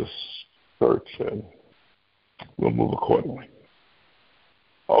call the church and we'll move accordingly.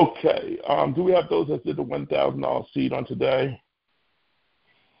 Okay. Do we have those that did the $1,000 seed on today?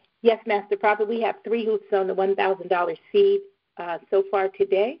 Yes, Master Prophet. We have 3 who've sown the $1,000 seed so far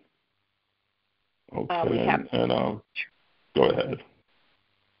today. Okay. Go ahead.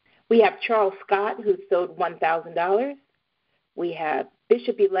 We have Charles Scott, who sowed $1,000. We have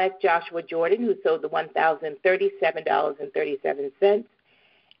Bishop-elect Joshua Jordan, who sowed the $1,037.37.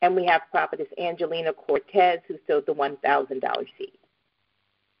 And we have Prophetess Angelina Cortez, who sowed the $1,000 seed.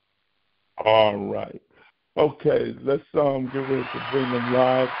 All right. Okay, let's get ready to bring them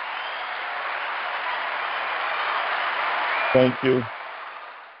live. Thank you.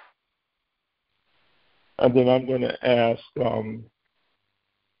 And then I'm going to ask to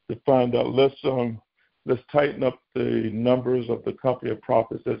find out. Let's tighten up the numbers of the company of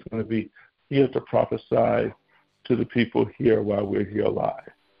prophets that's going to be here to prophesy to the people here while we're here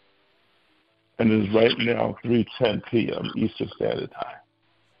live. And it is right now 3:10 p.m. Eastern Standard Time.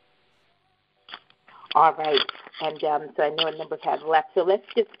 All right. And so I know a number have left. So let's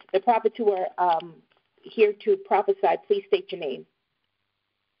just, the prophets who are here to prophesy, please state your name.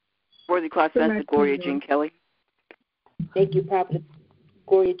 Worthy Class Master Gloria Jean Kelly. Thank you, Prophet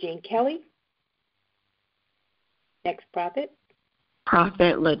Gloria Jean Kelly. Next prophet.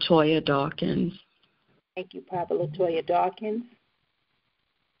 Prophet LaToya Dawkins. Thank you, Prophet LaToya Dawkins.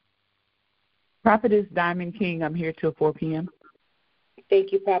 Prophetess Diamond King, I'm here till 4 p.m.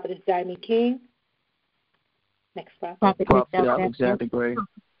 Thank you, Prophetess Diamond King. Next prophet. Prophet Alexander Gray.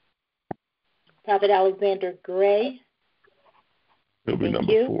 Prophet Alexander Gray. He'll be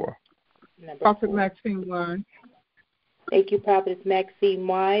number 4. Prophet Maxine Wise. Thank you, Prophetess Maxine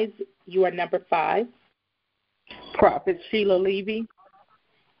Wise. You are number 5. Prophet Sheila Levy.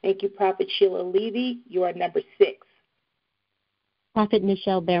 Thank you, Prophet Sheila Levy. You are number 6. Prophet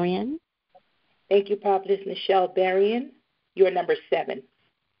Michelle Berrien. Thank you, Prophetess Michelle Berrien. You are number 7.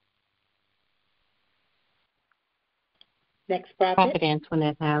 Next prophet. Prophet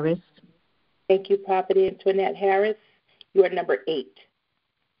Antoinette Harris. Thank you, Prophet Antoinette Harris. You are number 8.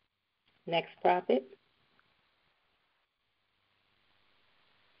 Next prophet.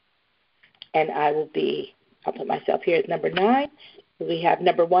 And I'll put myself here as number 9. We have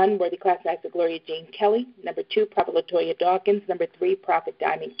number 1, Worthy Class Master Gloria Jean Kelly. Number 2, Prophet LaToya Dawkins. Number 3, Prophet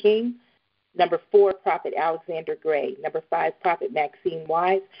Diamond King. Number 4, Prophet Alexander Gray. Number 5, Prophet Maxine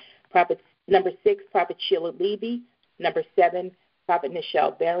Wise. Number 6, Prophet Sheila Levy. Number 7, Prophet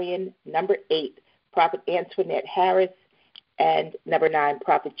Michelle Berrien. Number 8, Prophet Antoinette Harris. And number 9,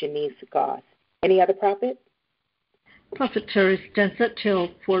 Prophet Janice Goss. Any other prophet? Prophet Terry Stensett till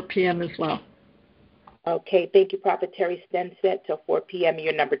 4 p.m. as well. Okay, thank you, Prophet Terry Stensett till 4 p.m.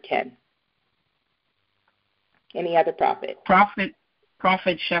 You're number 10. Any other prophet? Prophet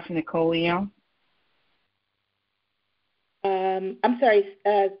Chef Nicole Young. I'm sorry.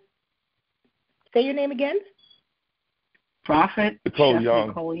 Say your name again. Prophet Nicole Chef Young.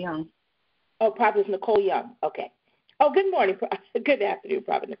 Nicole Young. Oh, Prophet Nicole Young. Okay. Oh, good morning. Good afternoon,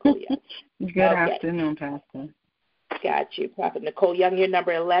 Prophet Nicole Young. Good afternoon, Pastor. Got you, Prophet Nicole Young. You're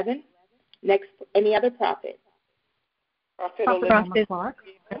number 11. Next, any other prophet? Prophet Norma Clark.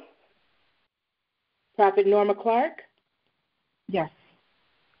 Prophet Norma Clark. Yes.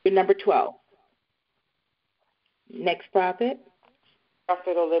 You're number 12. Next prophet.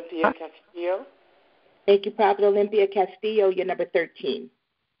 Prophet Olympia Castillo. Thank you, Prophet Olympia Castillo. You're number 13.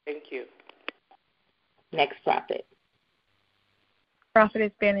 Thank you. Next prophet.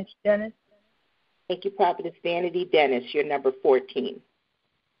 Prophetess Vanity Dennis. Thank you, Prophetess Vanity Dennis. You're number 14.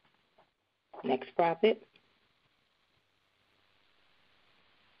 Next prophet.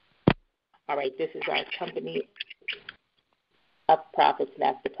 All right, this is our company of prophets,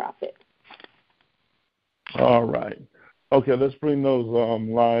 Master Prophet. All right. Okay, let's bring those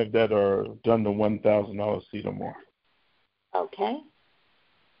live that are done the $1,000 seed or more. Okay.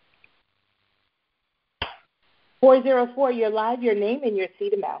 404, you're live, your name and your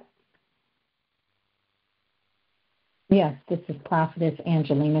seed amount. Yes, this is Prophetess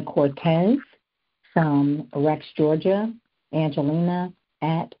Angelina Cortez from Rex, Georgia. Angelina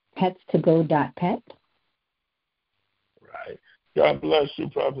at pets2go.pet. Right. God bless you,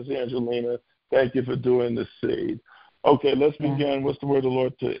 Prophetess Angelina. Thank you for doing the seed. Okay, let's begin. What's the word of the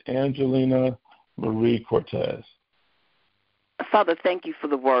Lord to Angelina Marie Cortez? Father, thank you for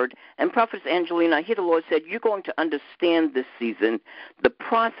the word. And Prophetess Angelina, I hear the Lord said, you're going to understand this season, the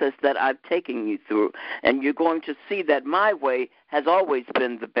process that I've taken you through, and you're going to see that my way has always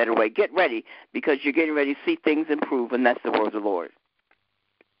been the better way. Get ready, because you're getting ready to see things improve, and that's the word of the Lord.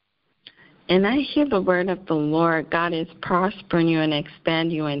 And I hear the word of the Lord. God is prospering you and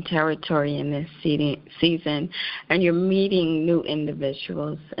expanding you in territory in this season, and you're meeting new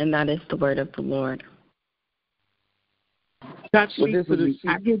individuals, and that is the word of the Lord. That's what this is.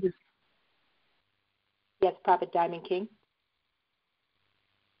 I hear this. Yes, Prophet Diamond King.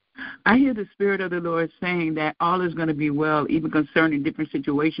 I hear the Spirit of the Lord saying that all is going to be well, even concerning different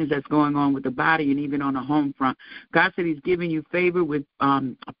situations that's going on with the body and even on the home front. God said he's giving you favor with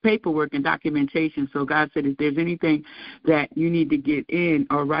paperwork and documentation. So God said if there's anything that you need to get in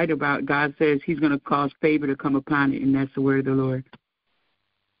or write about, God says he's going to cause favor to come upon it, and that's the word of the Lord.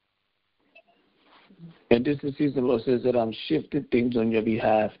 And this is the season the Lord says that I'm shifting things on your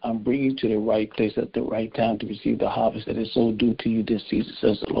behalf. I'm bringing you to the right place at the right time to receive the harvest that is so due to you this season,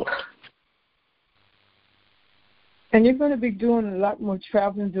 says the Lord. And you're going to be doing a lot more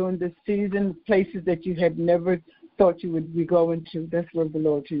traveling during this season, places that you had never thought you would be going to. That's the word of the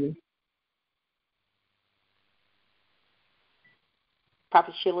Lord to you.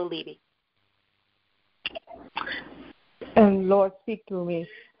 Prophet Sheila Levy. And Lord, speak through me.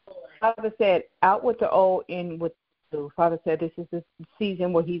 Father said, out with the old, in with the new. Father said, this is the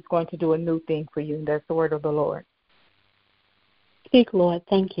season where he's going to do a new thing for you, and that's the word of the Lord. Speak, Lord.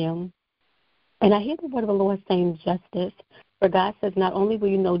 Thank you. And I hear the word of the Lord saying justice. For God says, not only will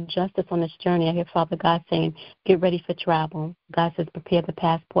you know justice on this journey, I hear Father God saying, get ready for travel. God says, prepare the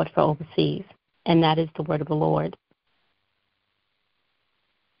passport for overseas. And that is the word of the Lord.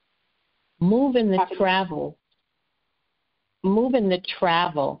 Move in the travel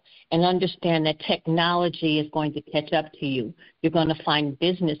and understand that technology is going to catch up to you. You're going to find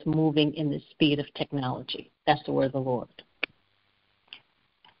business moving in the speed of technology. That's the word of the Lord.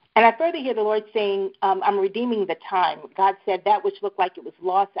 And I further hear the Lord saying, I'm redeeming the time. God said that which looked like it was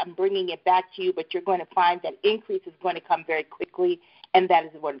lost, I'm bringing it back to you, but you're going to find that increase is going to come very quickly, and that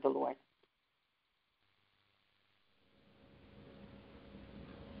is the word of the Lord.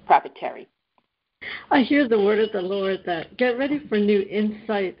 Prophet Terry. I hear the word of the Lord that get ready for new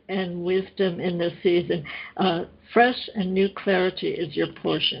insight and wisdom in this season. Fresh and new clarity is your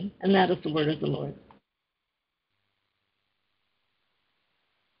portion, and that is the word of the Lord.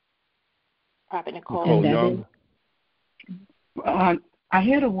 Prophet Nicole Young. I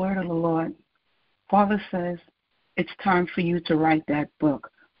hear the word of the Lord. Father says it's time for you to write that book.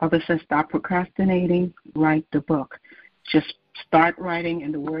 Father says stop procrastinating, write the book. Just start writing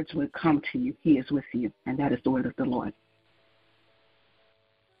and the words will come to you. He is with you, and that is the word of the Lord.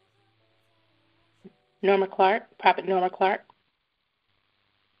 Norma Clark, Prophet Norma Clark.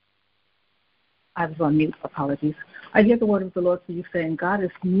 I was on mute, apologies. I hear the word of the Lord for you saying God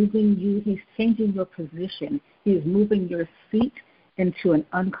is moving you. He's changing your position. He is moving your seat into an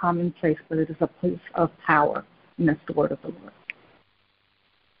uncommon place, but it is a place of power, and that's the word of the Lord.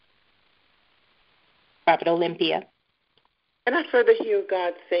 Prophet Olympia. And I further hear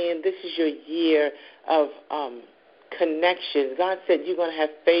God saying this is your year of connections. God said you're going to have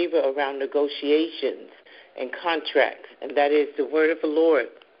favor around negotiations and contracts, and that is the word of the Lord.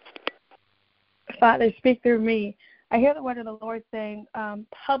 Father, speak through me. I hear the word of the Lord saying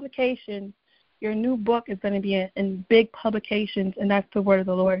publication. Your new book is going to be in big publications, and that's the word of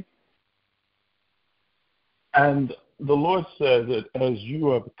the Lord. And the Lord said that as you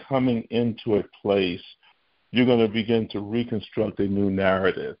are coming into a place, you're going to begin to reconstruct a new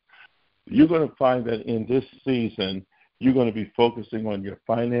narrative. You're going to find that in this season, you're going to be focusing on your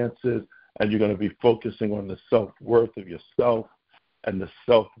finances, and you're going to be focusing on the self-worth of yourself and the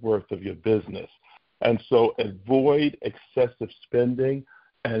self-worth of your business. And so avoid excessive spending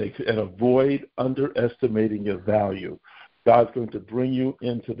and avoid underestimating your value. God's going to bring you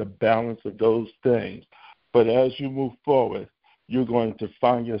into the balance of those things. But as you move forward, you're going to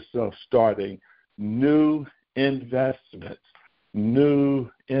find yourself starting new investments. And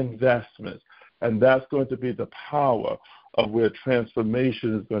that's going to be the power of where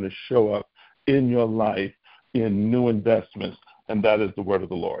transformation is going to show up in your life in new investments. And that is the word of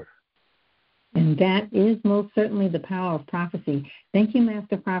the Lord. And that is most certainly the power of prophecy. Thank you,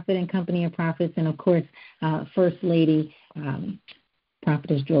 Master Prophet and Company of Prophets, and, of course, First Lady,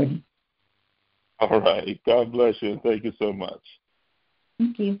 Prophetess Jordan. All right. God bless you, and thank you so much.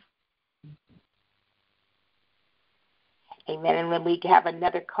 Thank you. Amen. And when we have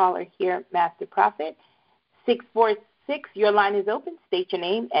another caller here, Master Prophet, 646, your line is open. State your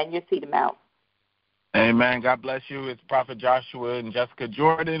name and your seed amount. Amen. God bless you. It's Prophet Joshua and Jessica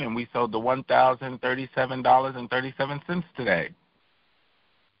Jordan, and we sold the $1,037.37 today.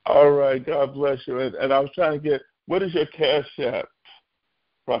 All right. God bless you. And I was trying to get, what is your cash app,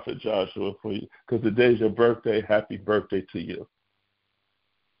 Prophet Joshua, for you? Because today's your birthday. Happy birthday to you.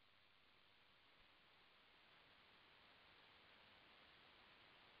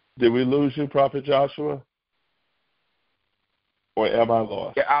 Did we lose you, Prophet Joshua? Or am I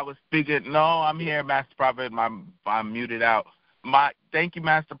lost? Yeah, I was speaking. No, I'm here, Master Prophet. I'm muted out. Thank you,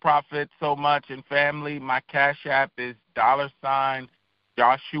 Master Prophet, so much. And family, my cash app is $Joshua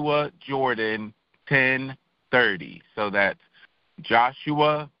Jordan 1030. So that's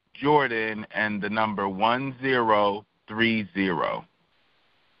Joshua Jordan and the number 1030.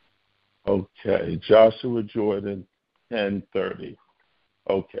 Okay, Joshua Jordan 1030.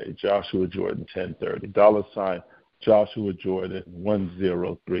 Okay, Joshua Jordan 1030. $. Joshua Jordan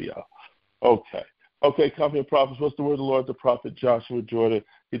 1030. Okay, Company of Prophets, what's the word of the Lord to Prophet Joshua Jordan?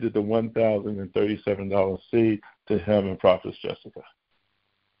 He did the $1,037 seed to him and Prophetess Jessica.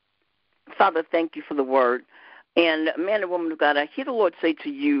 Father, thank you for the word. And man and woman of God, I hear the Lord say to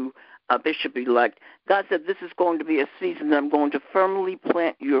you, Bishop-elect, God said this is going to be a season that I'm going to firmly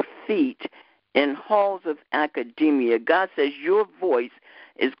plant your feet in halls of academia. God says your voice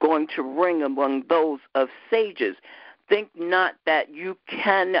is going to ring among those of sages. Think not that you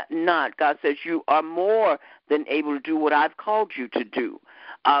cannot. God says you are more than able to do what I've called you to do.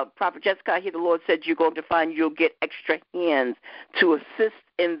 Prophet Jessica, I hear the Lord said you're going to find you'll get extra hands to assist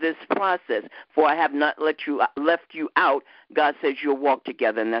in this process, for I have not left you out. God says you'll walk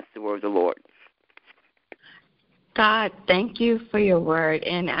together, and that's the word of the Lord. God, thank you for your word.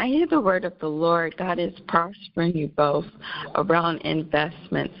 And I hear the word of the Lord. God is prospering you both around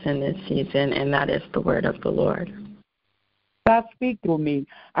investments in this season, and that is the word of the Lord. God, speak through me.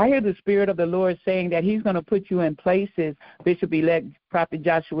 I hear the Spirit of the Lord saying that he's going to put you in places, Bishop-elect Prophet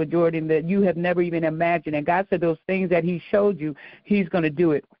Joshua Jordan, that you have never even imagined. And God said those things that he showed you, he's going to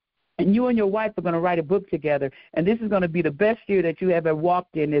do it. And you and your wife are going to write a book together. And this is going to be the best year that you ever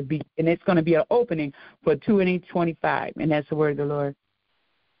walked in. And it's going to be an opening for 2025. And that's the word of the Lord.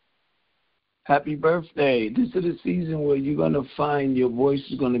 Happy birthday. This is the season where you're going to find your voice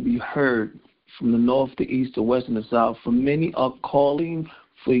is going to be heard from the north, the east, the west, and the south. For many are calling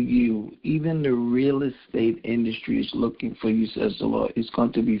for you. Even the real estate industry is looking for you, says the Lord. It's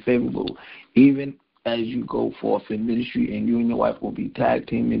going to be favorable. Even as you go forth in ministry, and you and your wife will be tag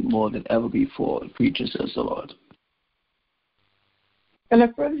teaming more than ever before. Preaching, says the Lord. And I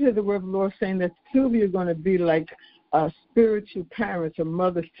further hear the word of the Lord saying that two of you are going to be like spiritual parents or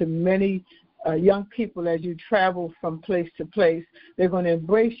mothers to many young people as you travel from place to place. They're going to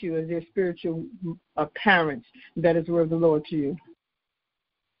embrace you as their spiritual parents. That is the word of the Lord to you.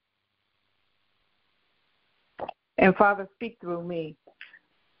 And Father, speak through me.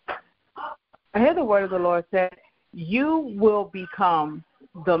 I hear the word of the Lord say, you will become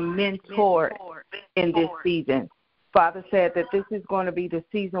the mentor in this season. Father said that this is going to be the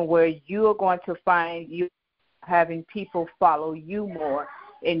season where you are going to find you having people follow you more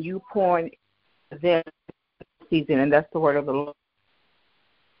and you pouring their season. And that's the word of the Lord.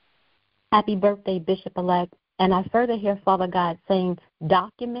 Happy birthday, Bishop-elect. And I further hear Father God saying,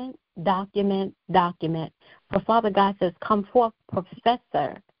 document, document, document. For Father God says, come forth,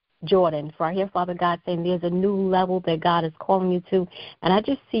 Professor Jordan. For I hear Father God saying there's a new level that God is calling you to. And I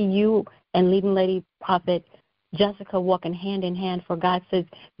just see you and leading lady prophet Jessica walking hand in hand. For God says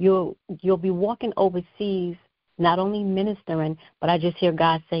you'll be walking overseas, not only ministering, but I just hear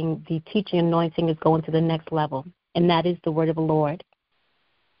God saying the teaching anointing is going to the next level. And that is the word of the Lord.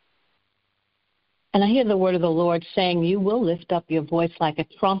 And I hear the word of the Lord saying you will lift up your voice like a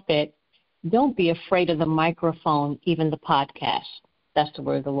trumpet. Don't be afraid of the microphone, even the podcast. That's the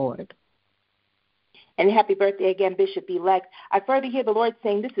word of the Lord. And happy birthday again, Bishop-elect. I further hear the Lord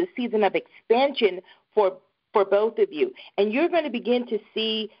saying this is a season of expansion for both of you. And you're going to begin to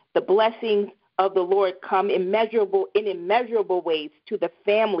see the blessings of the Lord come in immeasurable ways to the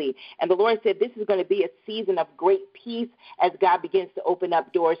family. And the Lord said this is going to be a season of great peace as God begins to open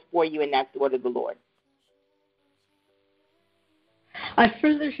up doors for you, and that's the word of the Lord. I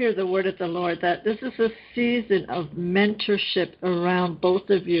further hear the word of the Lord that this is a season of mentorship around both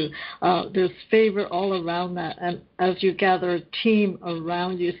of you. There's favor all around that, and as you gather a team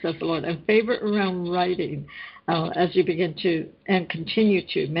around you, says the Lord, and favor around writing as you begin to and continue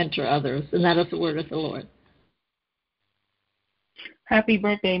to mentor others, and that is the word of the Lord. Happy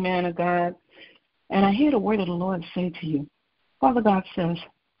birthday, man of God. And I hear the word of the Lord say to you, Father God says,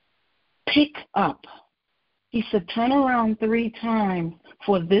 pick up. He said, turn around 3 times,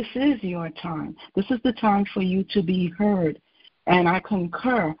 for this is your time. This is the time for you to be heard. And I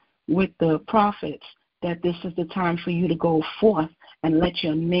concur with the prophets that this is the time for you to go forth and let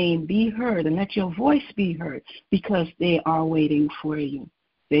your name be heard and let your voice be heard, because they are waiting for you.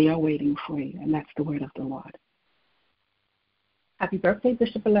 They are waiting for you, and that's the word of the Lord. Happy birthday,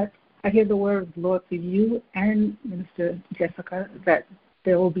 Bishop-elect. I hear the word of the Lord to you and Minister Jessica that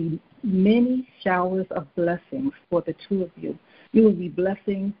there will be many showers of blessings for the two of you. You will be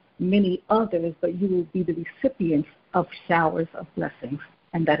blessing many others, but you will be the recipients of showers of blessings.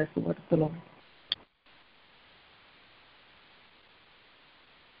 And that is the word of the Lord.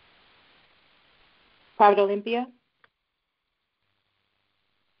 Prophet Olympia.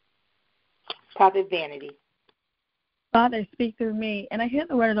 Prophet Vanity. Father, speak through me. And I hear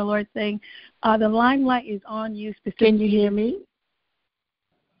the word of the Lord saying, the limelight is on you specifically. Can you hear me?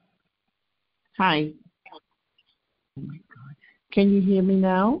 Hi. Oh my God. Can you hear me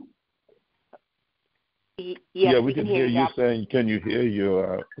now? Yeah, we can hear you saying, can you hear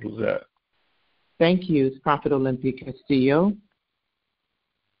you? Who's that? Thank you. It's Prophet Olympia Castillo.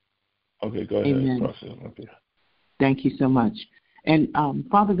 Okay, go ahead, Amen. Prophet Olympia. Thank you so much. And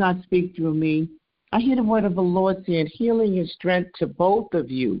Father God, speak through me. I hear the word of the Lord saying healing and strength to both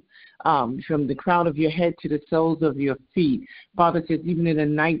of you, from the crown of your head to the soles of your feet. Father says even in the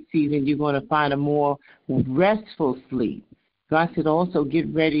night season, you're going to find a more restful sleep. God said also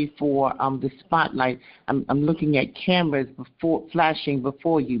get ready for the spotlight. I'm looking at cameras flashing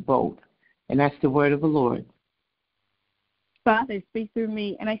before you both. And that's the word of the Lord. Father, speak through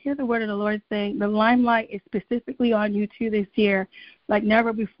me. And I hear the word of the Lord saying the limelight is specifically on you too this year. Like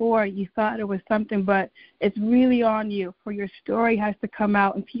never before, you thought it was something, but it's really on you. For your story has to come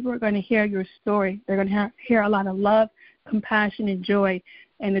out, and people are going to hear your story. They're going to hear a lot of love, compassion, and joy,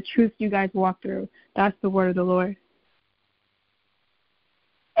 and the truth you guys walk through. That's the word of the Lord.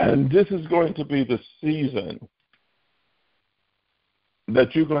 And this is going to be the season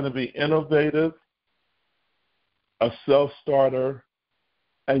that you're going to be innovative, a self-starter,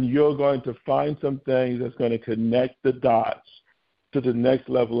 and you're going to find some things that's going to connect the dots to the next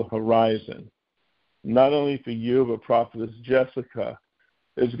level of horizon. Not only for you, but Prophetess Jessica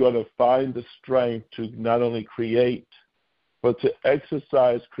is going to find the strength to not only create, but to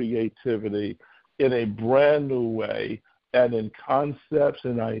exercise creativity in a brand new way and in concepts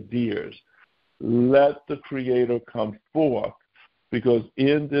and ideas. Let the Creator come forth, because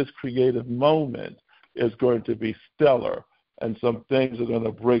in this creative moment is going to be stellar, and some things are going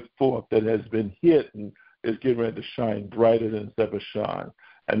to break forth that has been hidden is getting ready to shine brighter than it's ever shone.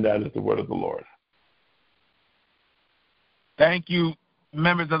 And that is the word of the Lord. Thank you,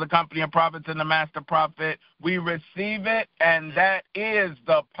 members of the Company of Prophets and the Master Prophet. We receive it, and that is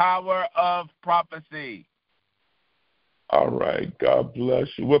the power of prophecy. All right. God bless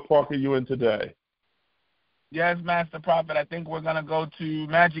you. What park are you in today? Yes, Master Prophet. I think we're going to go to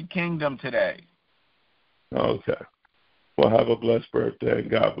Magic Kingdom today. Okay. Well, have a blessed birthday, and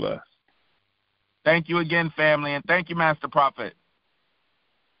God bless. Thank you again, family, and thank you, Master Prophet.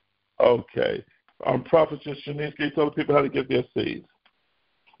 Okay. Prophet Shanice, can you tell the people how to get their seeds?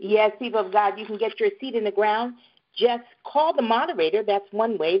 Yes, people of God, you can get your seed in the ground. Just call the moderator. That's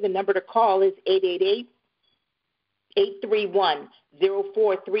one way. The number to call is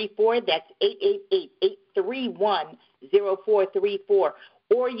 888-831-0434. That's 888-831-0434.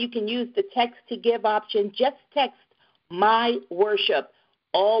 Or you can use the text to give option. Just text My Worship,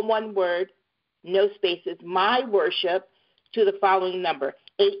 all one word, no spaces, My Worship, to the following number,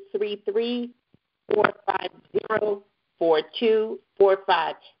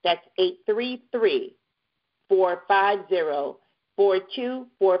 833-450-4245. That's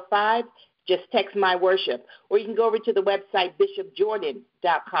 833-450-4245. Just text My Worship. Or you can go over to the website,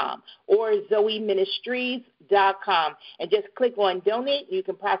 bishopjordan.com or zoeministries.com, and just click on Donate. You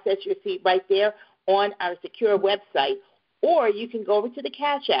can process your seed right there on our secure website. Or you can go over to the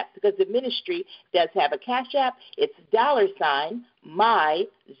Cash App, because the ministry does have a Cash App. It's $My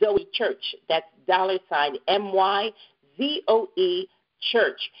Zoe Church. That's $MYZOE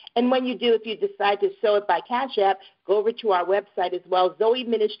Church. And when you do, if you decide to sow it by Cash App, go over to our website as well,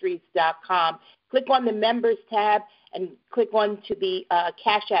 zoeministries.com. Click on the Members tab and click on to the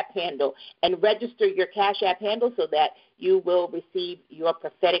Cash App handle and register your Cash App handle so that you will receive your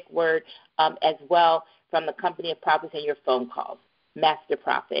prophetic word as well from the Company of Prophets and your phone calls. Master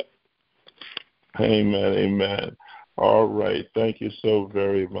Prophet. Amen, amen. All right. Thank you so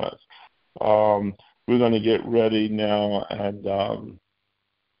very much. We're going to get ready now, and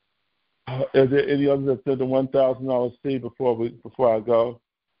is there any other that said the $1,000 seed before I go?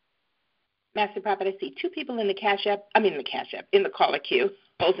 Master Prophet, I see two people in the Cash App. In the caller queue.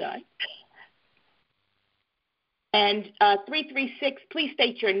 Hold on. And 336, please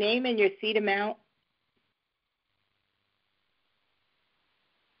state your name and your seed amount.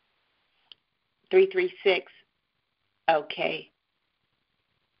 336. Okay.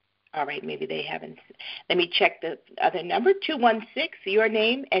 All right, maybe they haven't. Let me check the other number, 216, your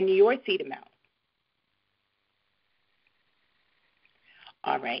name and your seed amount.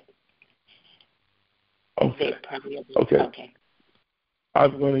 All right. Okay. Okay.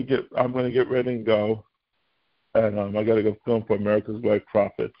 I'm going to get ready and go, and I got to go film for America's Black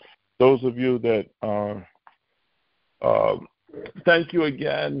Prophet. Those of you that are, thank you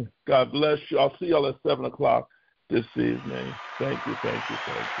again. God bless you. I'll see y'all at 7 o'clock this evening. Thank you.